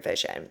 1 year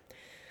vision.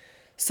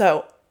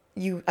 So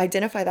you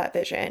identify that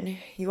vision.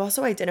 You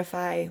also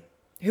identify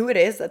who it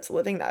is that's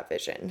living that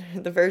vision,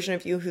 the version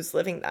of you who's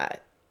living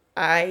that.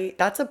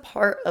 That's a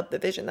part of the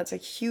vision. That's a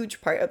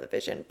huge part of the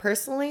vision.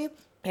 Personally,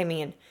 I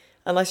mean,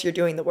 unless you're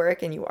doing the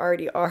work and you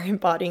already are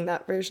embodying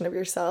that version of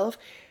yourself,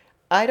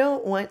 I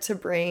don't want to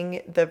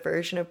bring the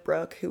version of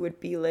Brooke who would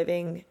be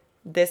living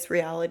this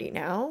reality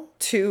now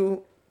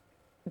to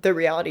the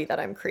reality that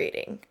I'm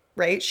creating,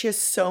 right? She has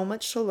so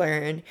much to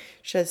learn.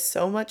 She has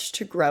so much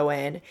to grow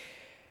in.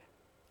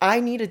 I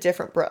need a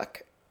different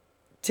Brooke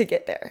to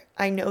get there.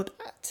 I know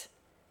that.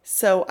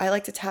 So I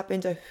like to tap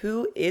into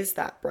who is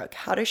that Brooke?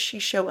 How does she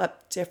show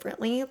up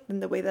differently than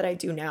the way that I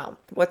do now?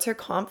 What's her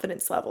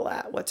confidence level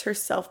at? What's her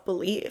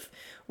self-belief?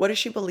 What does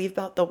she believe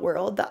about the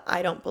world that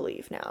I don't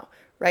believe now,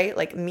 right?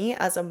 Like me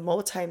as a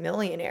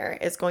multimillionaire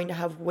is going to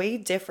have way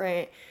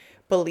different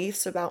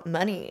beliefs about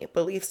money,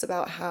 beliefs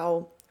about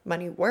how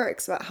money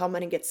works, about how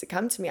money gets to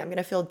come to me. I'm going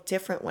to feel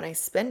different when I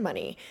spend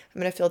money.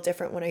 I'm going to feel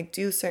different when I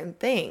do certain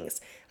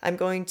things. I'm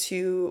going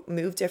to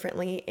move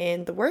differently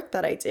in the work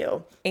that I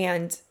do.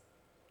 And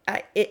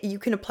you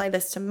can apply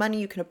this to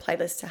money. You can apply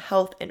this to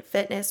health and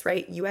fitness,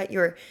 right? You at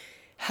your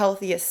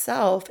healthiest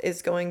self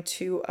is going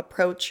to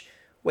approach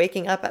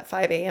waking up at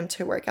 5 a.m.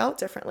 to work out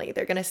differently.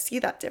 They're going to see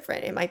that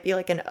different. It might be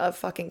like an of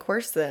fucking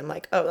course to them.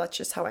 Like, oh, that's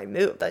just how I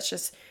move. That's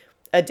just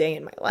a day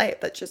in my life.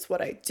 That's just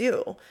what I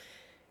do.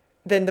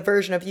 Then the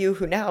version of you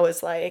who now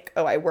is like,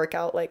 oh, I work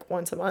out like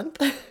once a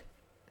month.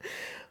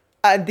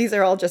 These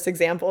are all just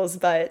examples,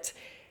 but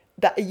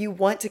that you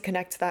want to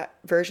connect to that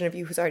version of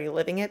you who's already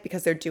living it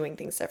because they're doing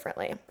things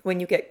differently. When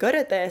you get good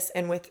at this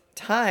and with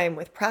time,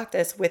 with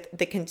practice, with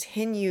the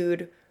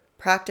continued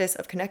practice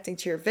of connecting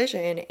to your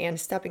vision and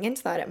stepping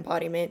into that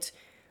embodiment,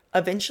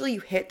 eventually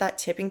you hit that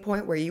tipping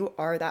point where you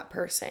are that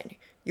person.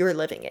 You're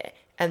living it.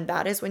 And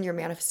that is when your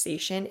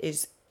manifestation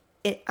is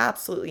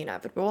absolutely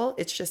inevitable.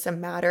 It's just a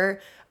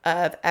matter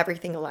of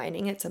everything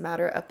aligning. It's a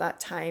matter of that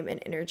time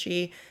and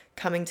energy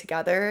coming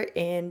together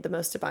in the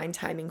most divine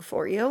timing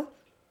for you,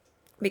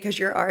 because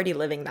you're already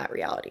living that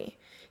reality.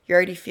 You're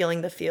already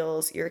feeling the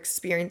feels. You're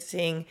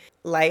experiencing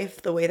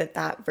life the way that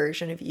that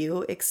version of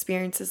you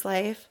experiences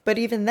life. But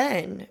even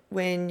then,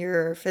 when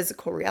your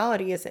physical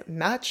reality isn't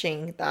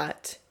matching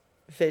that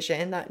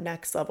vision, that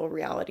next level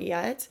reality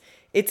yet,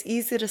 it's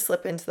easy to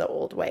slip into the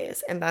old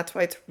ways. And that's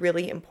why it's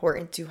really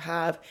important to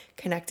have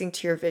connecting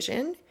to your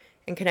vision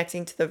and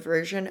connecting to the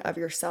version of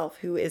yourself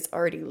who is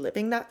already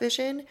living that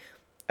vision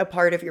a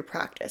part of your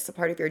practice, a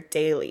part of your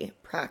daily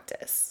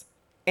practice.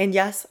 And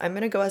yes, I'm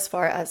going to go as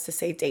far as to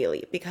say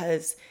daily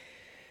because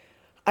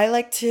I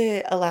like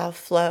to allow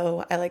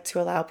flow. I like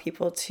to allow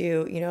people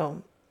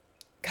to,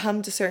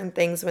 come to certain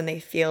things when they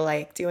feel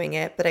like doing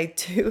it. But I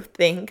do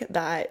think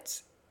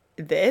that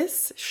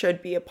this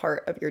should be a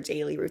part of your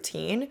daily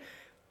routine.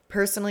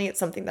 Personally, it's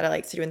something that I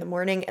like to do in the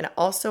morning. And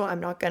also, I'm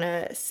not going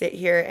to sit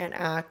here and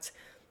act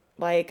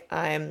like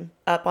I'm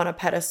up on a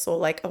pedestal,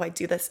 like, oh, I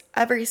do this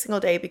every single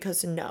day,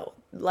 because no,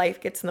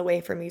 life gets in the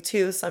way for me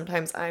too.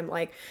 Sometimes I'm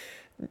like,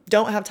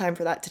 don't have time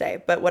for that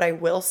today. But what I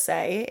will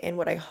say, and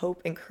what I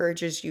hope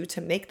encourages you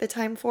to make the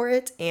time for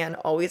it, and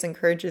always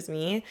encourages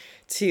me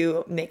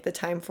to make the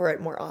time for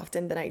it more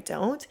often than I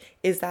don't,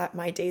 is that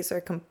my days are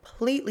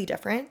completely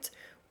different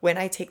when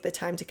I take the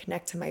time to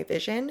connect to my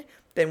vision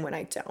than when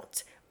I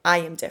don't. I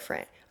am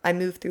different. I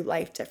move through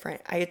life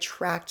different. I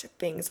attract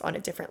things on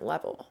a different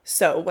level.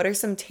 So what are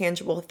some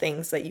tangible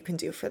things that you can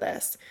do for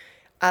this?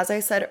 As I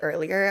said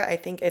earlier, I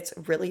think it's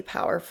really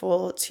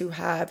powerful to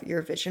have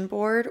your vision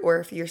board, or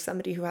if you're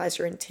somebody who has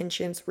your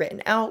intentions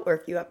written out, or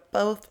if you have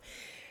both,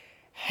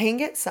 hang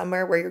it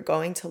somewhere where you're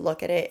going to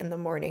look at it in the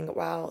morning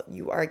while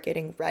you are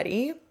getting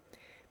ready,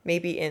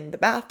 maybe in the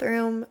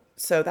bathroom,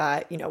 so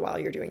that, while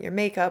you're doing your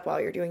makeup, while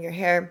you're doing your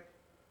hair,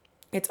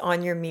 it's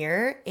on your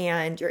mirror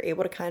and you're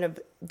able to kind of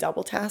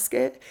double task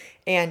it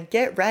and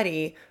get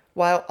ready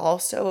while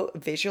also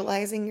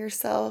visualizing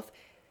yourself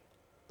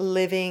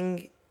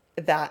living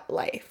that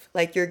life.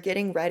 Like you're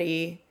getting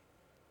ready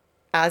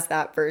as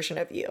that version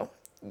of you.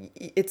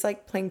 It's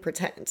like playing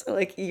pretend.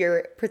 Like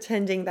you're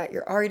pretending that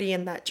you're already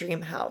in that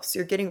dream house.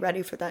 You're getting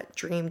ready for that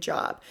dream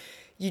job.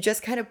 You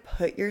just kind of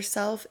put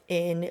yourself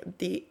in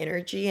the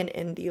energy and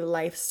in the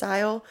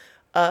lifestyle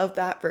of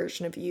that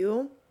version of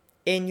you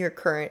in your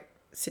current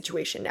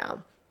situation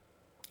now.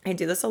 I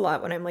do this a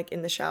lot when I'm like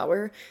in the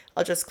shower.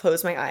 I'll just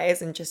close my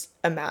eyes and just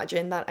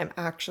imagine that I'm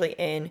actually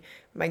in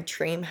my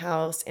dream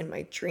house, in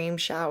my dream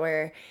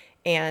shower,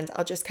 and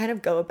I'll just kind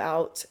of go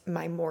about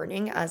my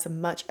morning as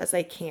much as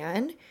I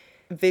can,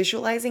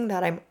 visualizing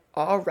that I'm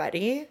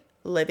already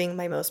living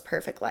my most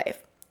perfect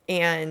life.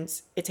 And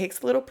it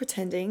takes a little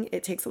pretending,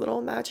 it takes a little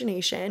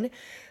imagination,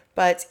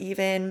 but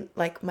even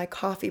like my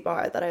coffee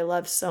bar that I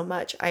love so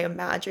much, I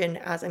imagine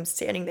as I'm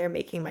standing there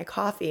making my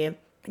coffee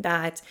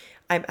that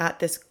I'm at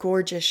this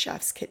gorgeous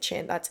chef's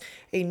kitchen. That's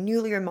a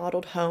newly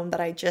remodeled home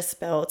that I just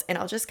built. And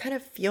I'll just kind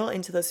of feel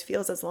into those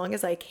feels as long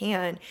as I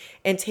can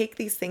and take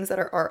these things that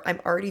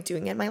I'm already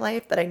doing in my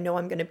life that I know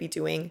I'm going to be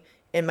doing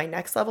in my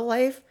next level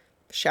life,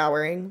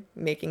 showering,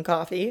 making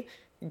coffee,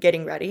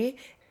 getting ready.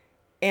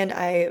 And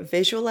I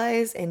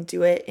visualize and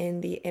do it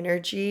in the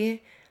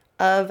energy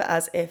of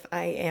as if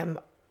I am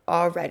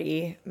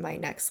already my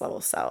next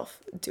level self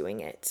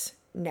doing it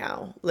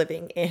now,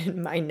 living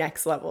in my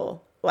next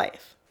level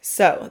life.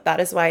 So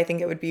that is why I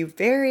think it would be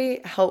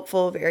very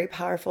helpful, very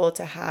powerful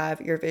to have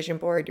your vision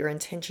board, your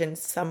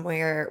intentions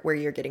somewhere where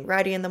you're getting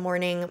ready in the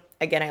morning.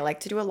 Again, I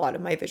like to do a lot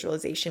of my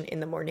visualization in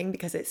the morning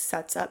because it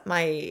sets up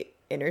my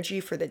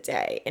energy for the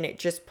day and it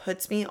just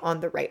puts me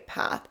on the right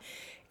path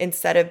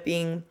instead of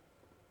being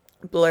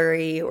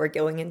blurry or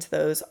going into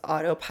those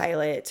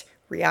autopilot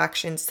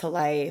reactions to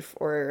life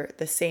or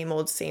the same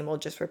old,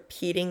 just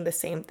repeating the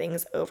same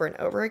things over and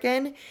over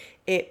again.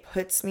 It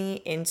puts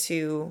me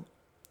into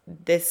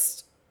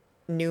this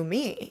new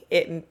me.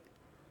 It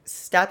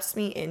steps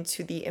me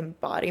into the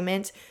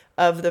embodiment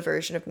of the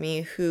version of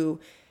me who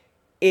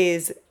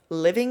is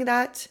living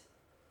that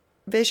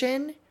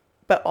vision,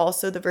 but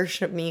also the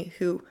version of me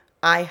who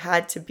I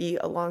had to be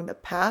along the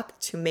path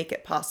to make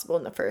it possible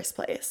in the first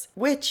place.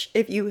 Which,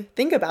 if you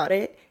think about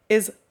it,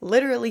 is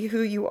literally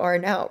who you are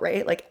now,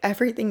 right? Like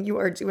everything you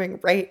are doing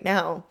right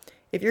now.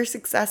 If your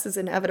success is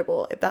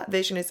inevitable, if that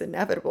vision is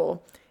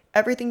inevitable,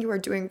 everything you are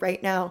doing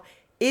right now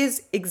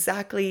is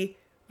exactly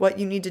what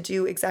you need to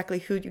do, exactly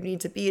who you need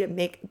to be to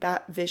make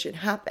that vision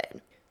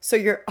happen. So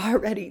you're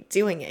already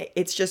doing it.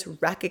 It's just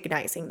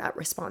recognizing that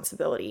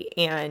responsibility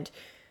and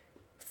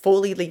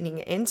fully leaning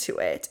into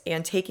it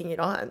and taking it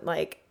on.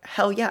 Like,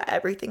 hell yeah,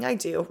 everything I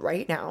do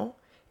right now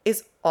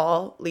is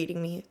all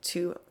leading me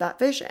to that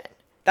vision.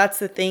 That's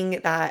the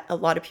thing that a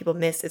lot of people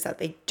miss, is that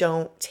they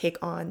don't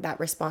take on that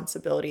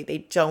responsibility. They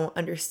don't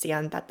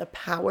understand that the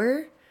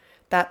power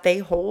that they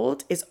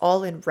hold is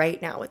all in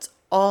right now. It's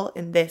all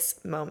in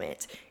this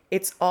moment.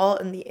 It's all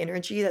in the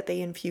energy that they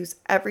infuse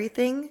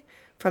everything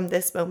from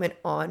this moment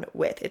on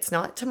with. It's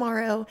not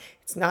tomorrow.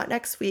 It's not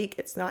next week.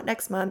 It's not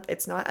next month.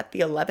 It's not at the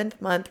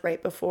 11th month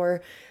right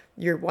before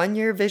your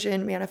 1-year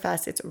vision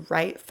manifests. It's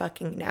right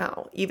fucking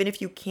now. Even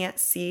if you can't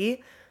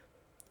see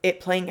it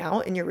playing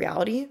out in your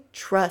reality,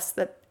 trust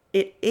that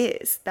it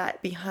is,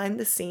 that behind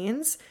the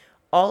scenes,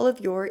 all of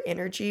your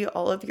energy,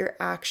 all of your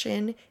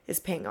action is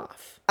paying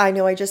off. I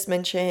know I just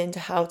mentioned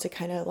how to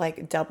kind of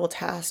like double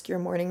task your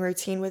morning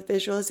routine with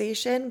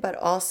visualization, but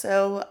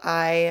also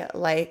I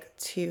like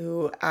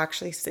to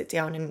actually sit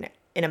down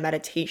in a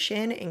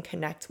meditation and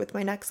connect with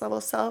my next level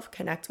self,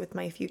 connect with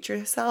my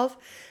future self.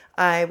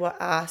 I will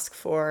ask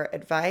for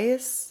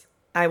advice.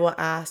 I will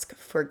ask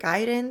for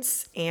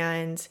guidance.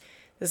 And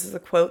this is a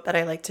quote that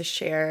I like to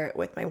share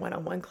with my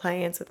one-on-one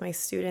clients, with my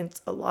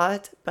students a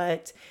lot,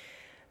 but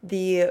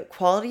the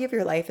quality of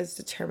your life is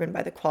determined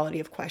by the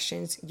quality of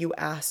questions you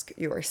ask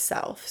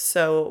yourself.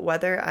 So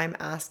whether I'm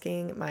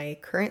asking my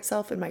current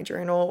self in my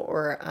journal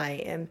or I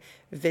am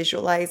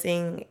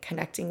visualizing,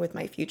 connecting with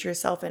my future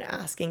self and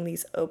asking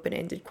these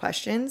open-ended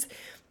questions,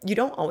 you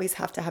don't always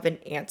have to have an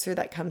answer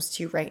that comes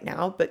to you right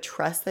now, but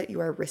trust that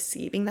you are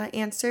receiving that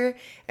answer.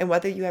 And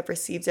whether you have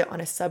received it on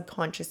a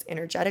subconscious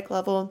energetic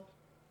level,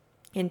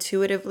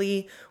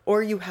 intuitively,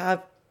 or you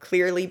have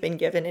clearly been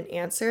given an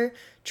answer,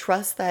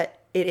 trust that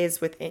it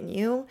is within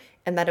you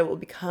and that it will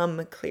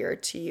become clear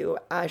to you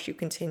as you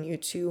continue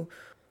to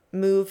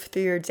move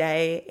through your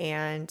day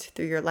and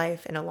through your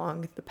life and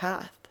along the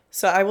path.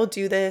 So I will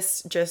do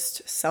this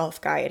just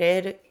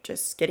self-guided,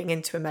 just getting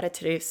into a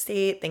meditative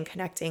state, then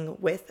connecting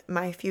with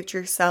my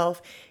future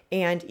self,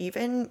 and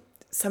even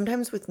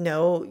sometimes with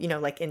no,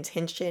 like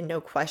intention,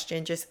 no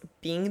question, just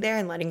being there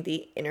and letting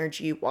the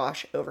energy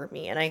wash over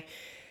me. And I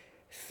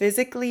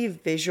physically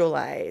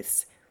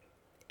visualize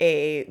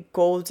a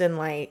golden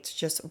light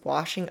just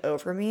washing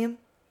over me,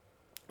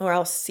 or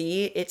I'll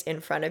see it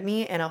in front of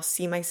me and I'll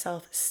see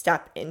myself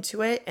step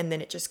into it, and then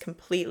it just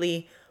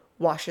completely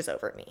washes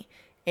over me.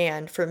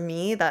 And for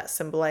me, that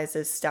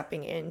symbolizes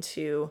stepping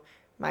into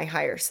my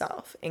higher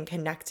self and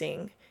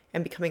connecting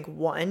and becoming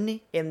one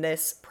in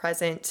this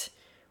present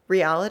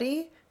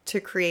reality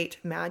to create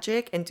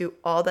magic and do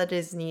all that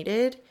is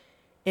needed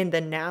in the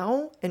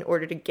now in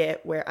order to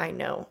get where I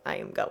know I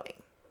am going.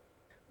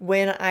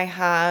 When I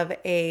have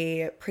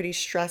a pretty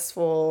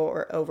stressful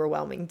or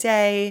overwhelming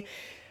day,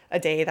 a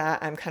day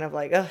that I'm kind of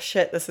like, oh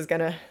shit, this is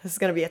gonna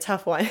be a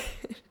tough one.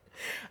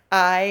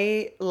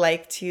 I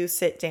like to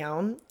sit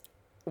down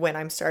when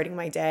I'm starting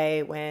my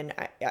day, when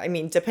I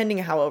mean, depending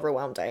on how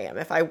overwhelmed I am.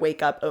 If I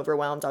wake up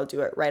overwhelmed, I'll do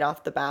it right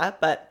off the bat,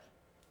 but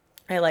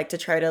I like to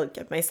try to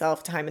give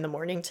myself time in the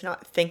morning to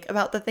not think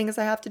about the things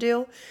I have to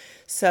do.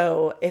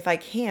 So if I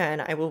can,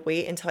 I will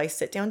wait until I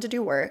sit down to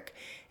do work.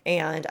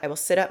 and I will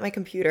sit at my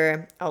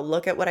computer, I'll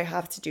look at what I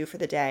have to do for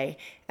the day,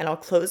 and I'll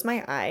close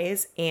my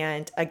eyes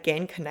and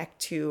again connect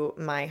to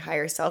my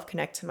higher self,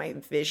 connect to my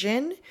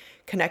vision,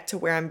 connect to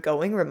where I'm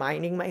going,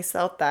 reminding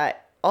myself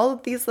that all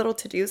of these little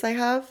to-dos I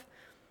have,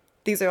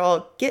 these are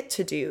all get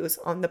to-dos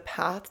on the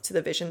path to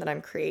the vision that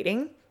I'm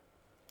creating.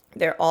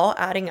 They're all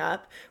adding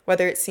up,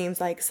 whether it seems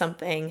like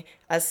something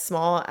as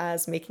small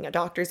as making a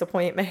doctor's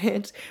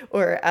appointment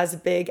or as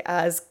big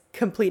as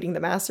completing the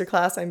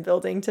masterclass I'm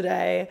building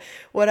today.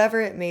 Whatever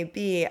it may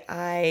be,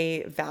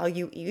 I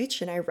value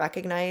each and I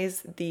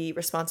recognize the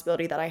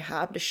responsibility that I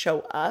have to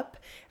show up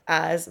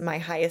as my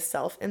highest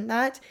self in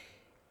that,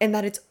 and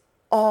that it's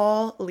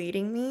all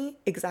leading me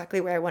exactly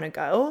where I want to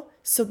go.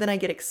 So then I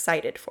get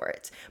excited for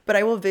it. But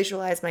I will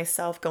visualize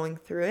myself going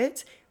through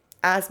it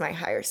as my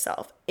higher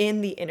self,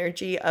 in the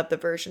energy of the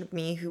version of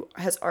me who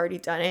has already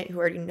done it, who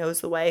already knows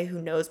the way,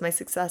 who knows my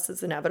success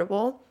is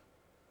inevitable,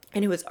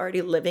 and who is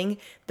already living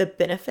the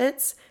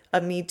benefits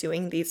of me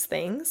doing these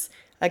things.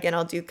 Again,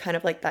 I'll do kind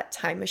of like that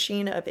time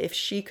machine of if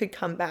she could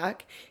come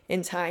back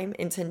in time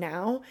into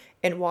now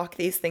and walk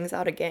these things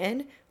out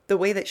again, the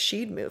way that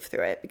she'd move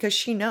through it, because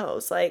she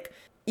knows, like,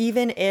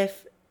 even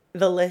if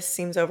the list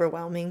seems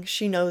overwhelming,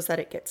 she knows that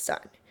it gets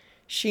done.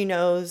 She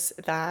knows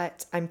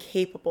that I'm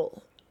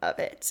capable of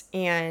it,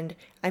 and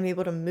I'm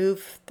able to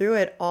move through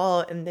it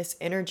all in this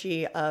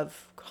energy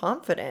of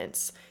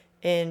confidence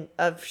and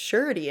of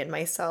surety in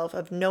myself,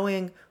 of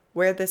knowing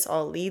where this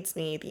all leads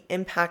me, the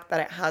impact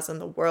that it has on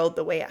the world,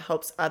 the way it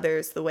helps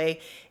others, the way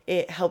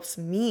it helps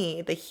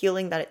me, the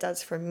healing that it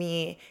does for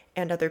me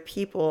and other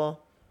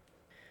people,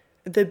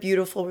 the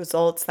beautiful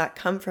results that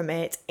come from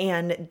it,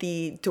 and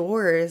the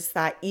doors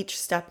that each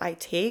step I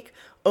take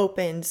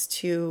opens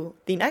to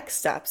the next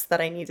steps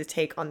that I need to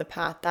take on the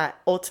path that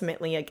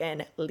ultimately,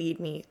 again, lead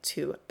me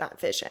to that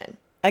vision.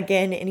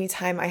 Again,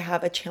 anytime I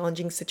have a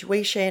challenging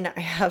situation, I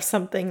have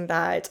something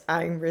that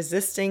I'm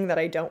resisting, that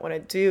I don't want to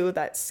do,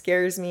 that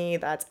scares me,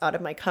 that's out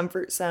of my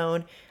comfort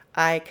zone,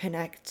 I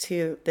connect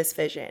to this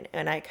vision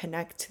and I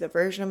connect to the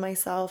version of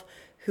myself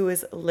who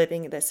is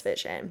living this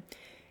vision.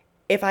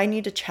 If I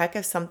need to check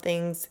if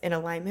something's in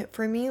alignment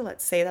for me,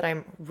 let's say that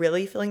I'm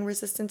really feeling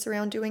resistance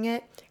around doing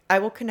it, I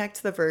will connect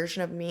to the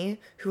version of me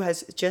who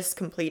has just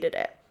completed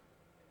it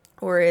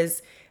or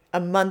is a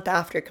month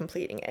after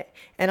completing it.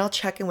 And I'll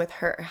check in with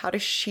her. How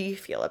does she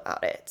feel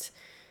about it?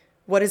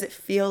 What does it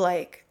feel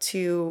like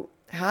to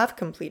have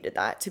completed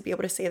that, to be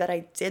able to say that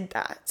I did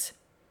that?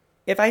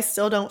 If I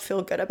still don't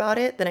feel good about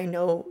it, then I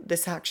know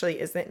this actually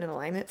isn't in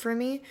alignment for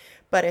me.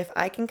 But if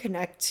I can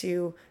connect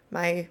to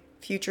my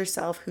future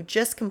self who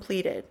just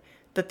completed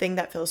the thing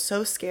that feels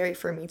so scary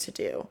for me to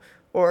do,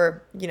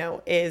 or,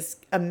 is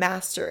a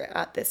master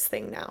at this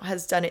thing now,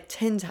 has done it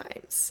 10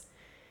 times.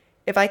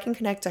 If I can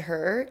connect to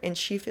her and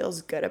she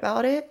feels good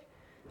about it,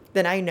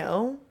 then I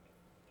know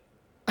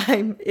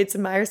it's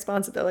my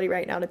responsibility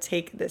right now to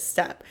take this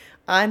step.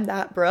 I'm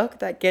that Brooke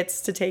that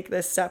gets to take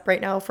this step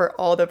right now for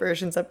all the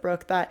versions of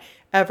Brooke that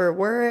ever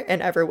were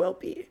and ever will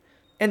be.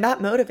 And that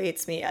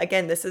motivates me.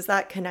 Again, this is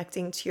that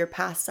connecting to your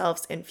past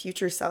selves and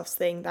future selves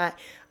thing that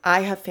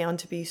I have found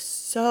to be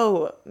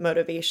so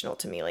motivational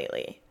to me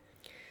lately.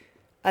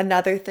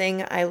 Another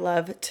thing I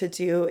love to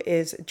do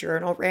is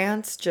journal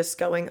rants, just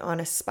going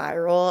on a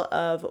spiral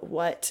of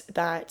what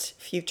that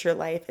future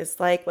life is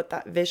like, what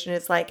that vision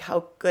is like,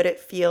 how good it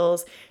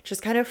feels,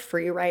 just kind of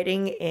free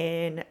writing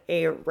in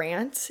a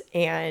rant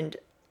and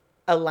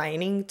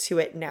aligning to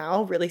it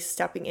now, really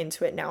stepping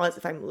into it now as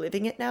if I'm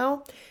living it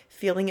now,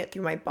 feeling it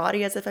through my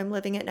body as if I'm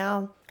living it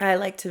now. I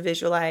like to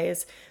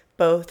visualize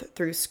both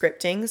through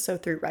scripting, so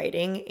through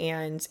writing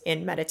and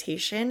in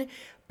meditation.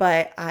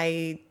 But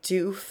I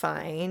do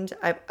find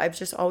I've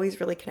just always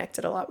really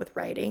connected a lot with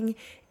writing.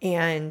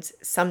 And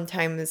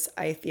sometimes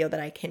I feel that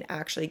I can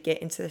actually get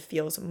into the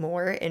feels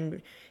more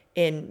in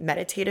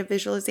meditative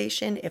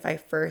visualization if I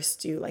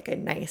first do like a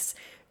nice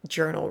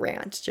journal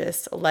rant,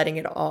 just letting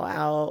it all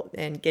out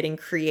and getting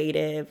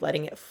creative,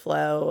 letting it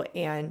flow,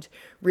 and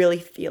really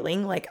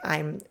feeling like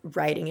I'm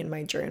writing in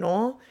my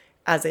journal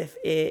as if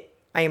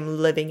I am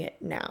living it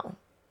now.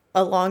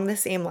 Along the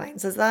same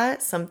lines as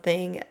that,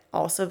 something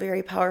also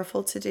very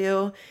powerful to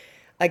do,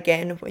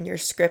 again, when you're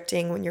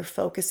scripting, when you're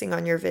focusing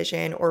on your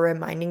vision or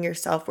reminding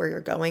yourself where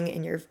you're going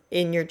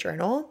in your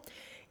journal,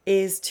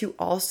 is to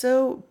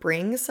also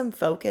bring some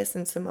focus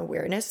and some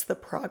awareness to the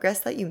progress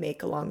that you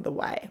make along the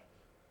way.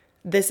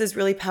 This is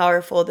really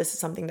powerful. This is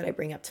something that I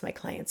bring up to my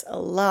clients a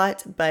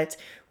lot, but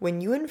when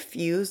you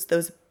infuse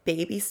those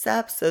baby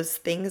steps, those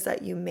things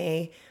that you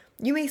may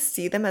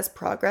see them as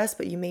progress,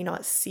 but you may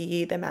not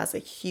see them as a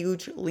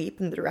huge leap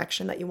in the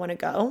direction that you want to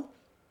go.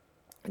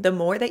 The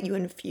more that you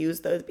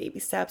infuse those baby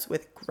steps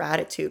with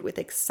gratitude, with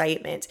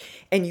excitement,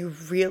 and you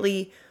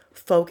really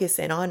focus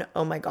in on,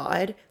 oh my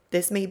God,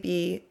 this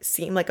may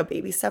seem like a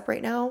baby step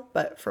right now,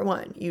 but for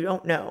one, you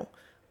don't know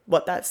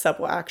what that sub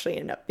will actually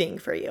end up being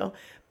for you.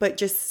 But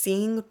just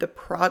seeing the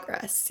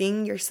progress,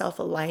 seeing yourself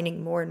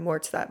aligning more and more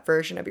to that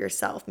version of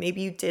yourself.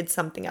 Maybe you did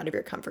something out of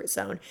your comfort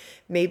zone.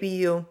 Maybe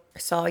you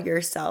saw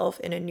yourself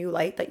in a new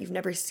light that you've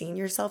never seen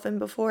yourself in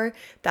before,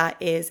 that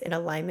is in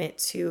alignment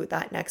to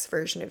that next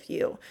version of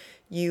you.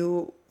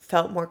 You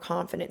felt more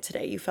confident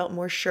today. You felt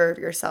more sure of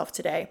yourself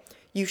today.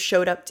 You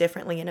showed up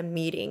differently in a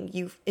meeting.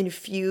 You've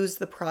infused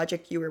the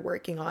project you were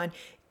working on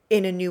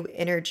in a new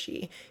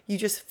energy. You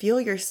just feel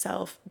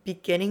yourself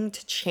beginning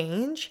to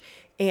change,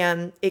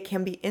 and it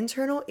can be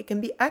internal, it can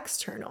be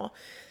external.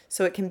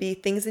 So it can be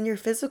things in your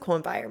physical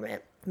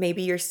environment.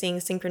 Maybe you're seeing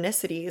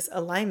synchronicities,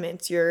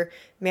 alignments, you're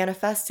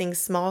manifesting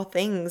small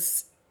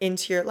things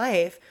into your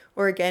life.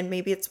 Or again,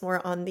 maybe it's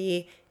more on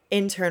the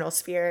internal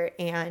sphere,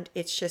 and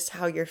it's just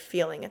how you're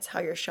feeling, it's how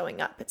you're showing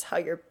up, it's how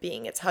you're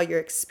being, it's how you're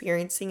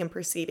experiencing and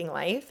perceiving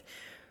life.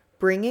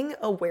 Bringing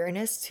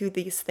awareness to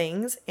these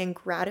things and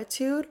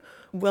gratitude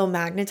will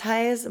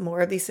magnetize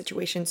more of these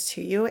situations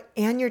to you,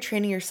 and you're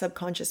training your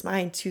subconscious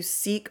mind to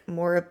seek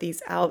more of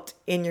these out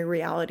in your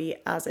reality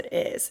as it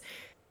is.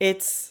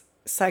 It's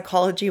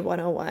psychology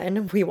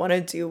 101. We want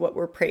to do what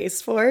we're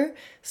praised for.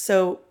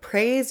 So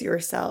praise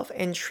yourself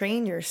and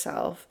train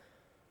yourself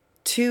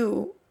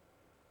to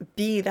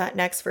be that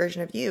next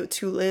version of you,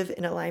 to live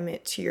in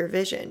alignment to your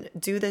vision.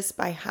 Do this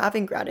by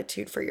having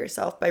gratitude for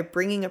yourself, by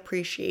bringing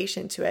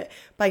appreciation to it,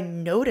 by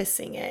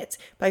noticing it,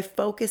 by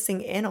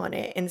focusing in on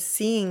it and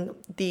seeing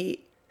the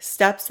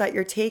steps that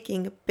you're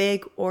taking,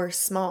 big or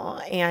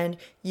small. And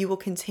you will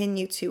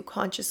continue to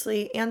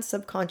consciously and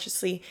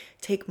subconsciously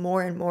take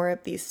more and more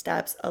of these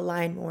steps,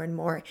 align more and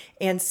more,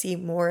 and see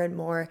more and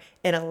more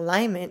in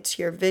alignment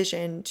to your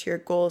vision, to your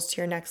goals, to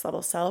your next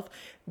level self,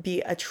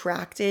 be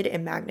attracted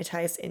and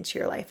magnetized into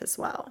your life as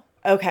well.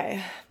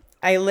 Okay.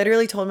 I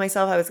literally told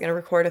myself I was going to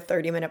record a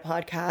 30-minute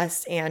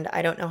podcast, and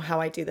I don't know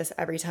how I do this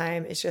every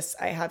time. It's just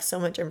I have so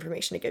much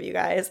information to give you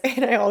guys,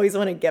 and I always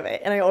want to give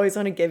it. And I always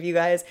want to give you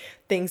guys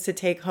things to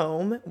take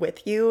home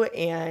with you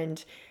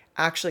and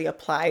actually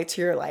apply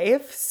to your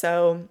life.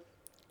 So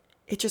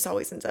it just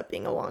always ends up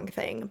being a long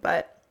thing,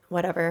 but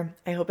whatever.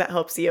 I hope it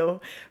helps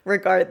you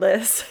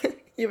regardless,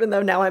 even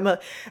though now I'm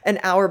an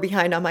hour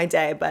behind on my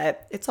day,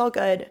 but it's all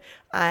good.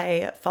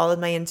 I followed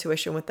my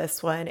intuition with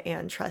this one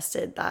and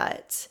trusted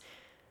that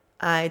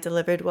I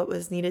delivered what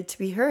was needed to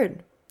be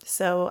heard.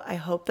 So I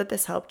hope that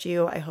this helped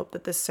you. I hope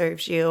that this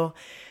serves you.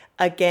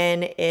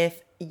 Again,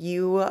 if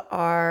you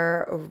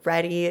are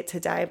ready to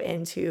dive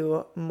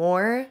into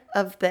more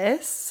of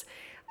this,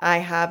 I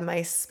have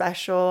my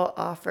special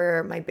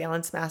offer, my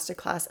Balance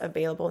Masterclass,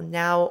 available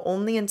now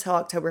only until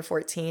October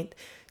 14th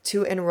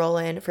to enroll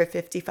in for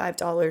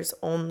 $55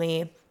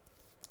 only.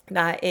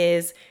 That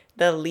is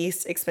the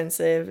least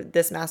expensive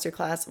this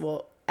masterclass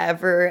will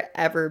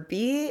ever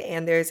be.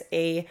 And there's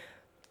a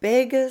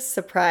big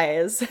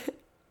surprise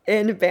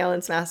in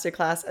Balance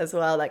Masterclass as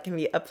well that can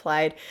be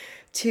applied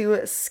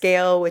to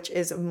scale, which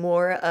is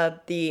more of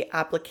the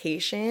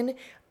application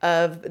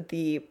of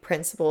the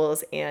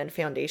principles and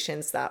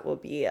foundations that will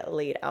be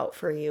laid out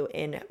for you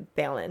in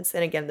Balance.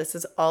 And again, this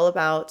is all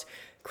about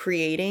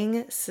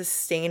creating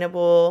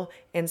sustainable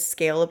and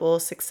scalable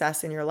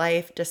success in your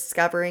life,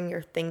 discovering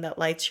your thing that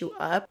lights you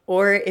up,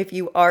 or if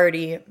you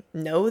already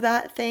know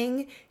that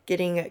thing,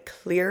 getting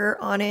clearer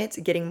on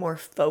it, getting more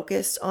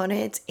focused on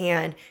it,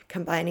 and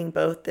combining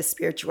both the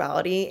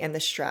spirituality and the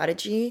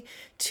strategy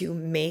to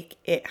make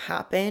it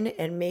happen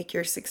and make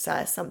your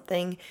success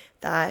something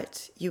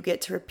that you get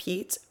to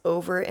repeat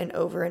over and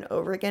over and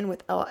over again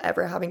without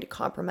ever having to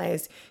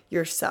compromise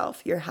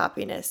yourself, your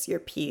happiness, your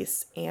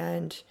peace,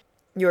 and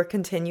your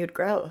continued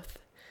growth.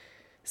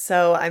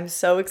 So I'm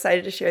so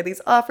excited to share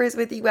these offers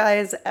with you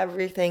guys.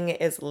 Everything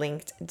is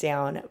linked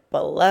down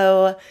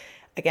below.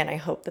 Again, I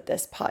hope that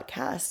this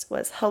podcast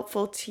was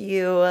helpful to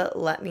you.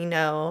 Let me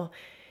know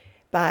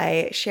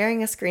by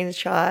sharing a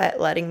screenshot,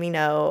 letting me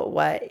know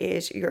what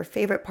is your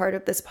favorite part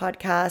of this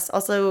podcast.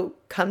 Also,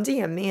 come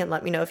DM me and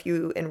let me know if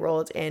you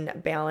enrolled in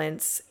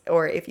Balance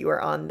or if you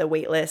are on the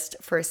wait list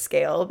for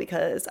Scale,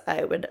 because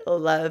I would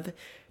love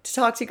to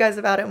talk to you guys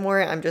about it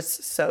more. I'm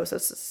just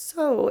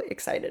so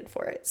excited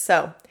for it.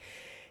 So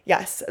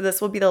yes, this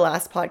will be the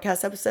last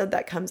podcast episode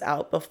that comes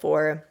out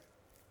before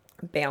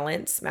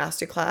Balance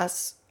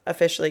Masterclass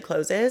officially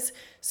closes.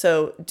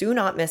 So do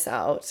not miss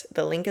out.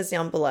 The link is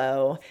down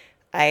below.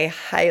 I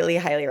highly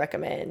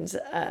recommend.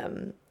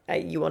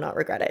 You will not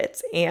regret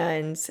it.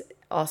 And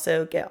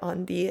also get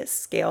on the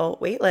Scale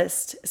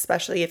waitlist,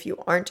 especially if you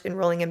aren't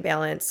enrolling in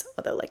Balance.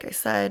 Although, like I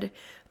said,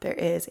 there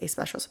is a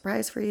special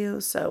surprise for you.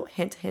 So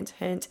hint,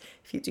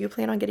 if you do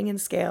plan on getting in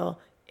Scale,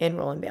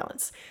 enroll in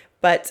Balance.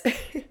 But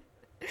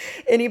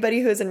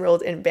anybody who is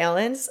enrolled in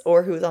Balance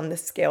or who's on the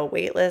Scale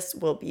waitlist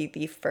will be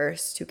the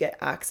first to get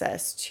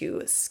access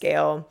to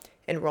Scale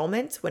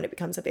enrollment when it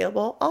becomes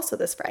available, also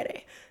this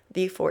Friday,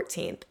 the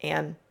 14th.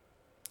 And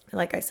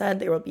like I said,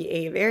 there will be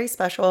a very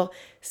special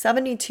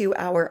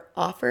 72-hour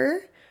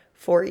offer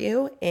for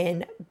you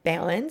in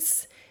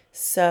Balance.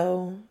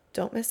 So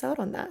don't miss out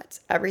on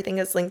that. Everything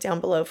is linked down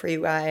below for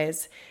you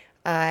guys.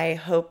 I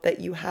hope that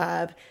you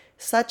have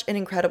such an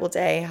incredible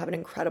day, have an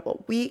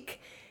incredible week,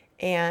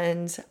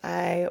 and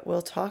I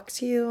will talk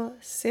to you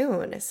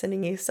soon.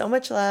 Sending you so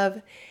much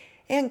love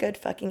and good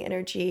fucking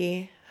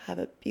energy. Have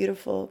a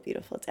beautiful,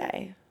 beautiful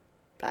day.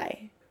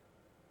 Bye.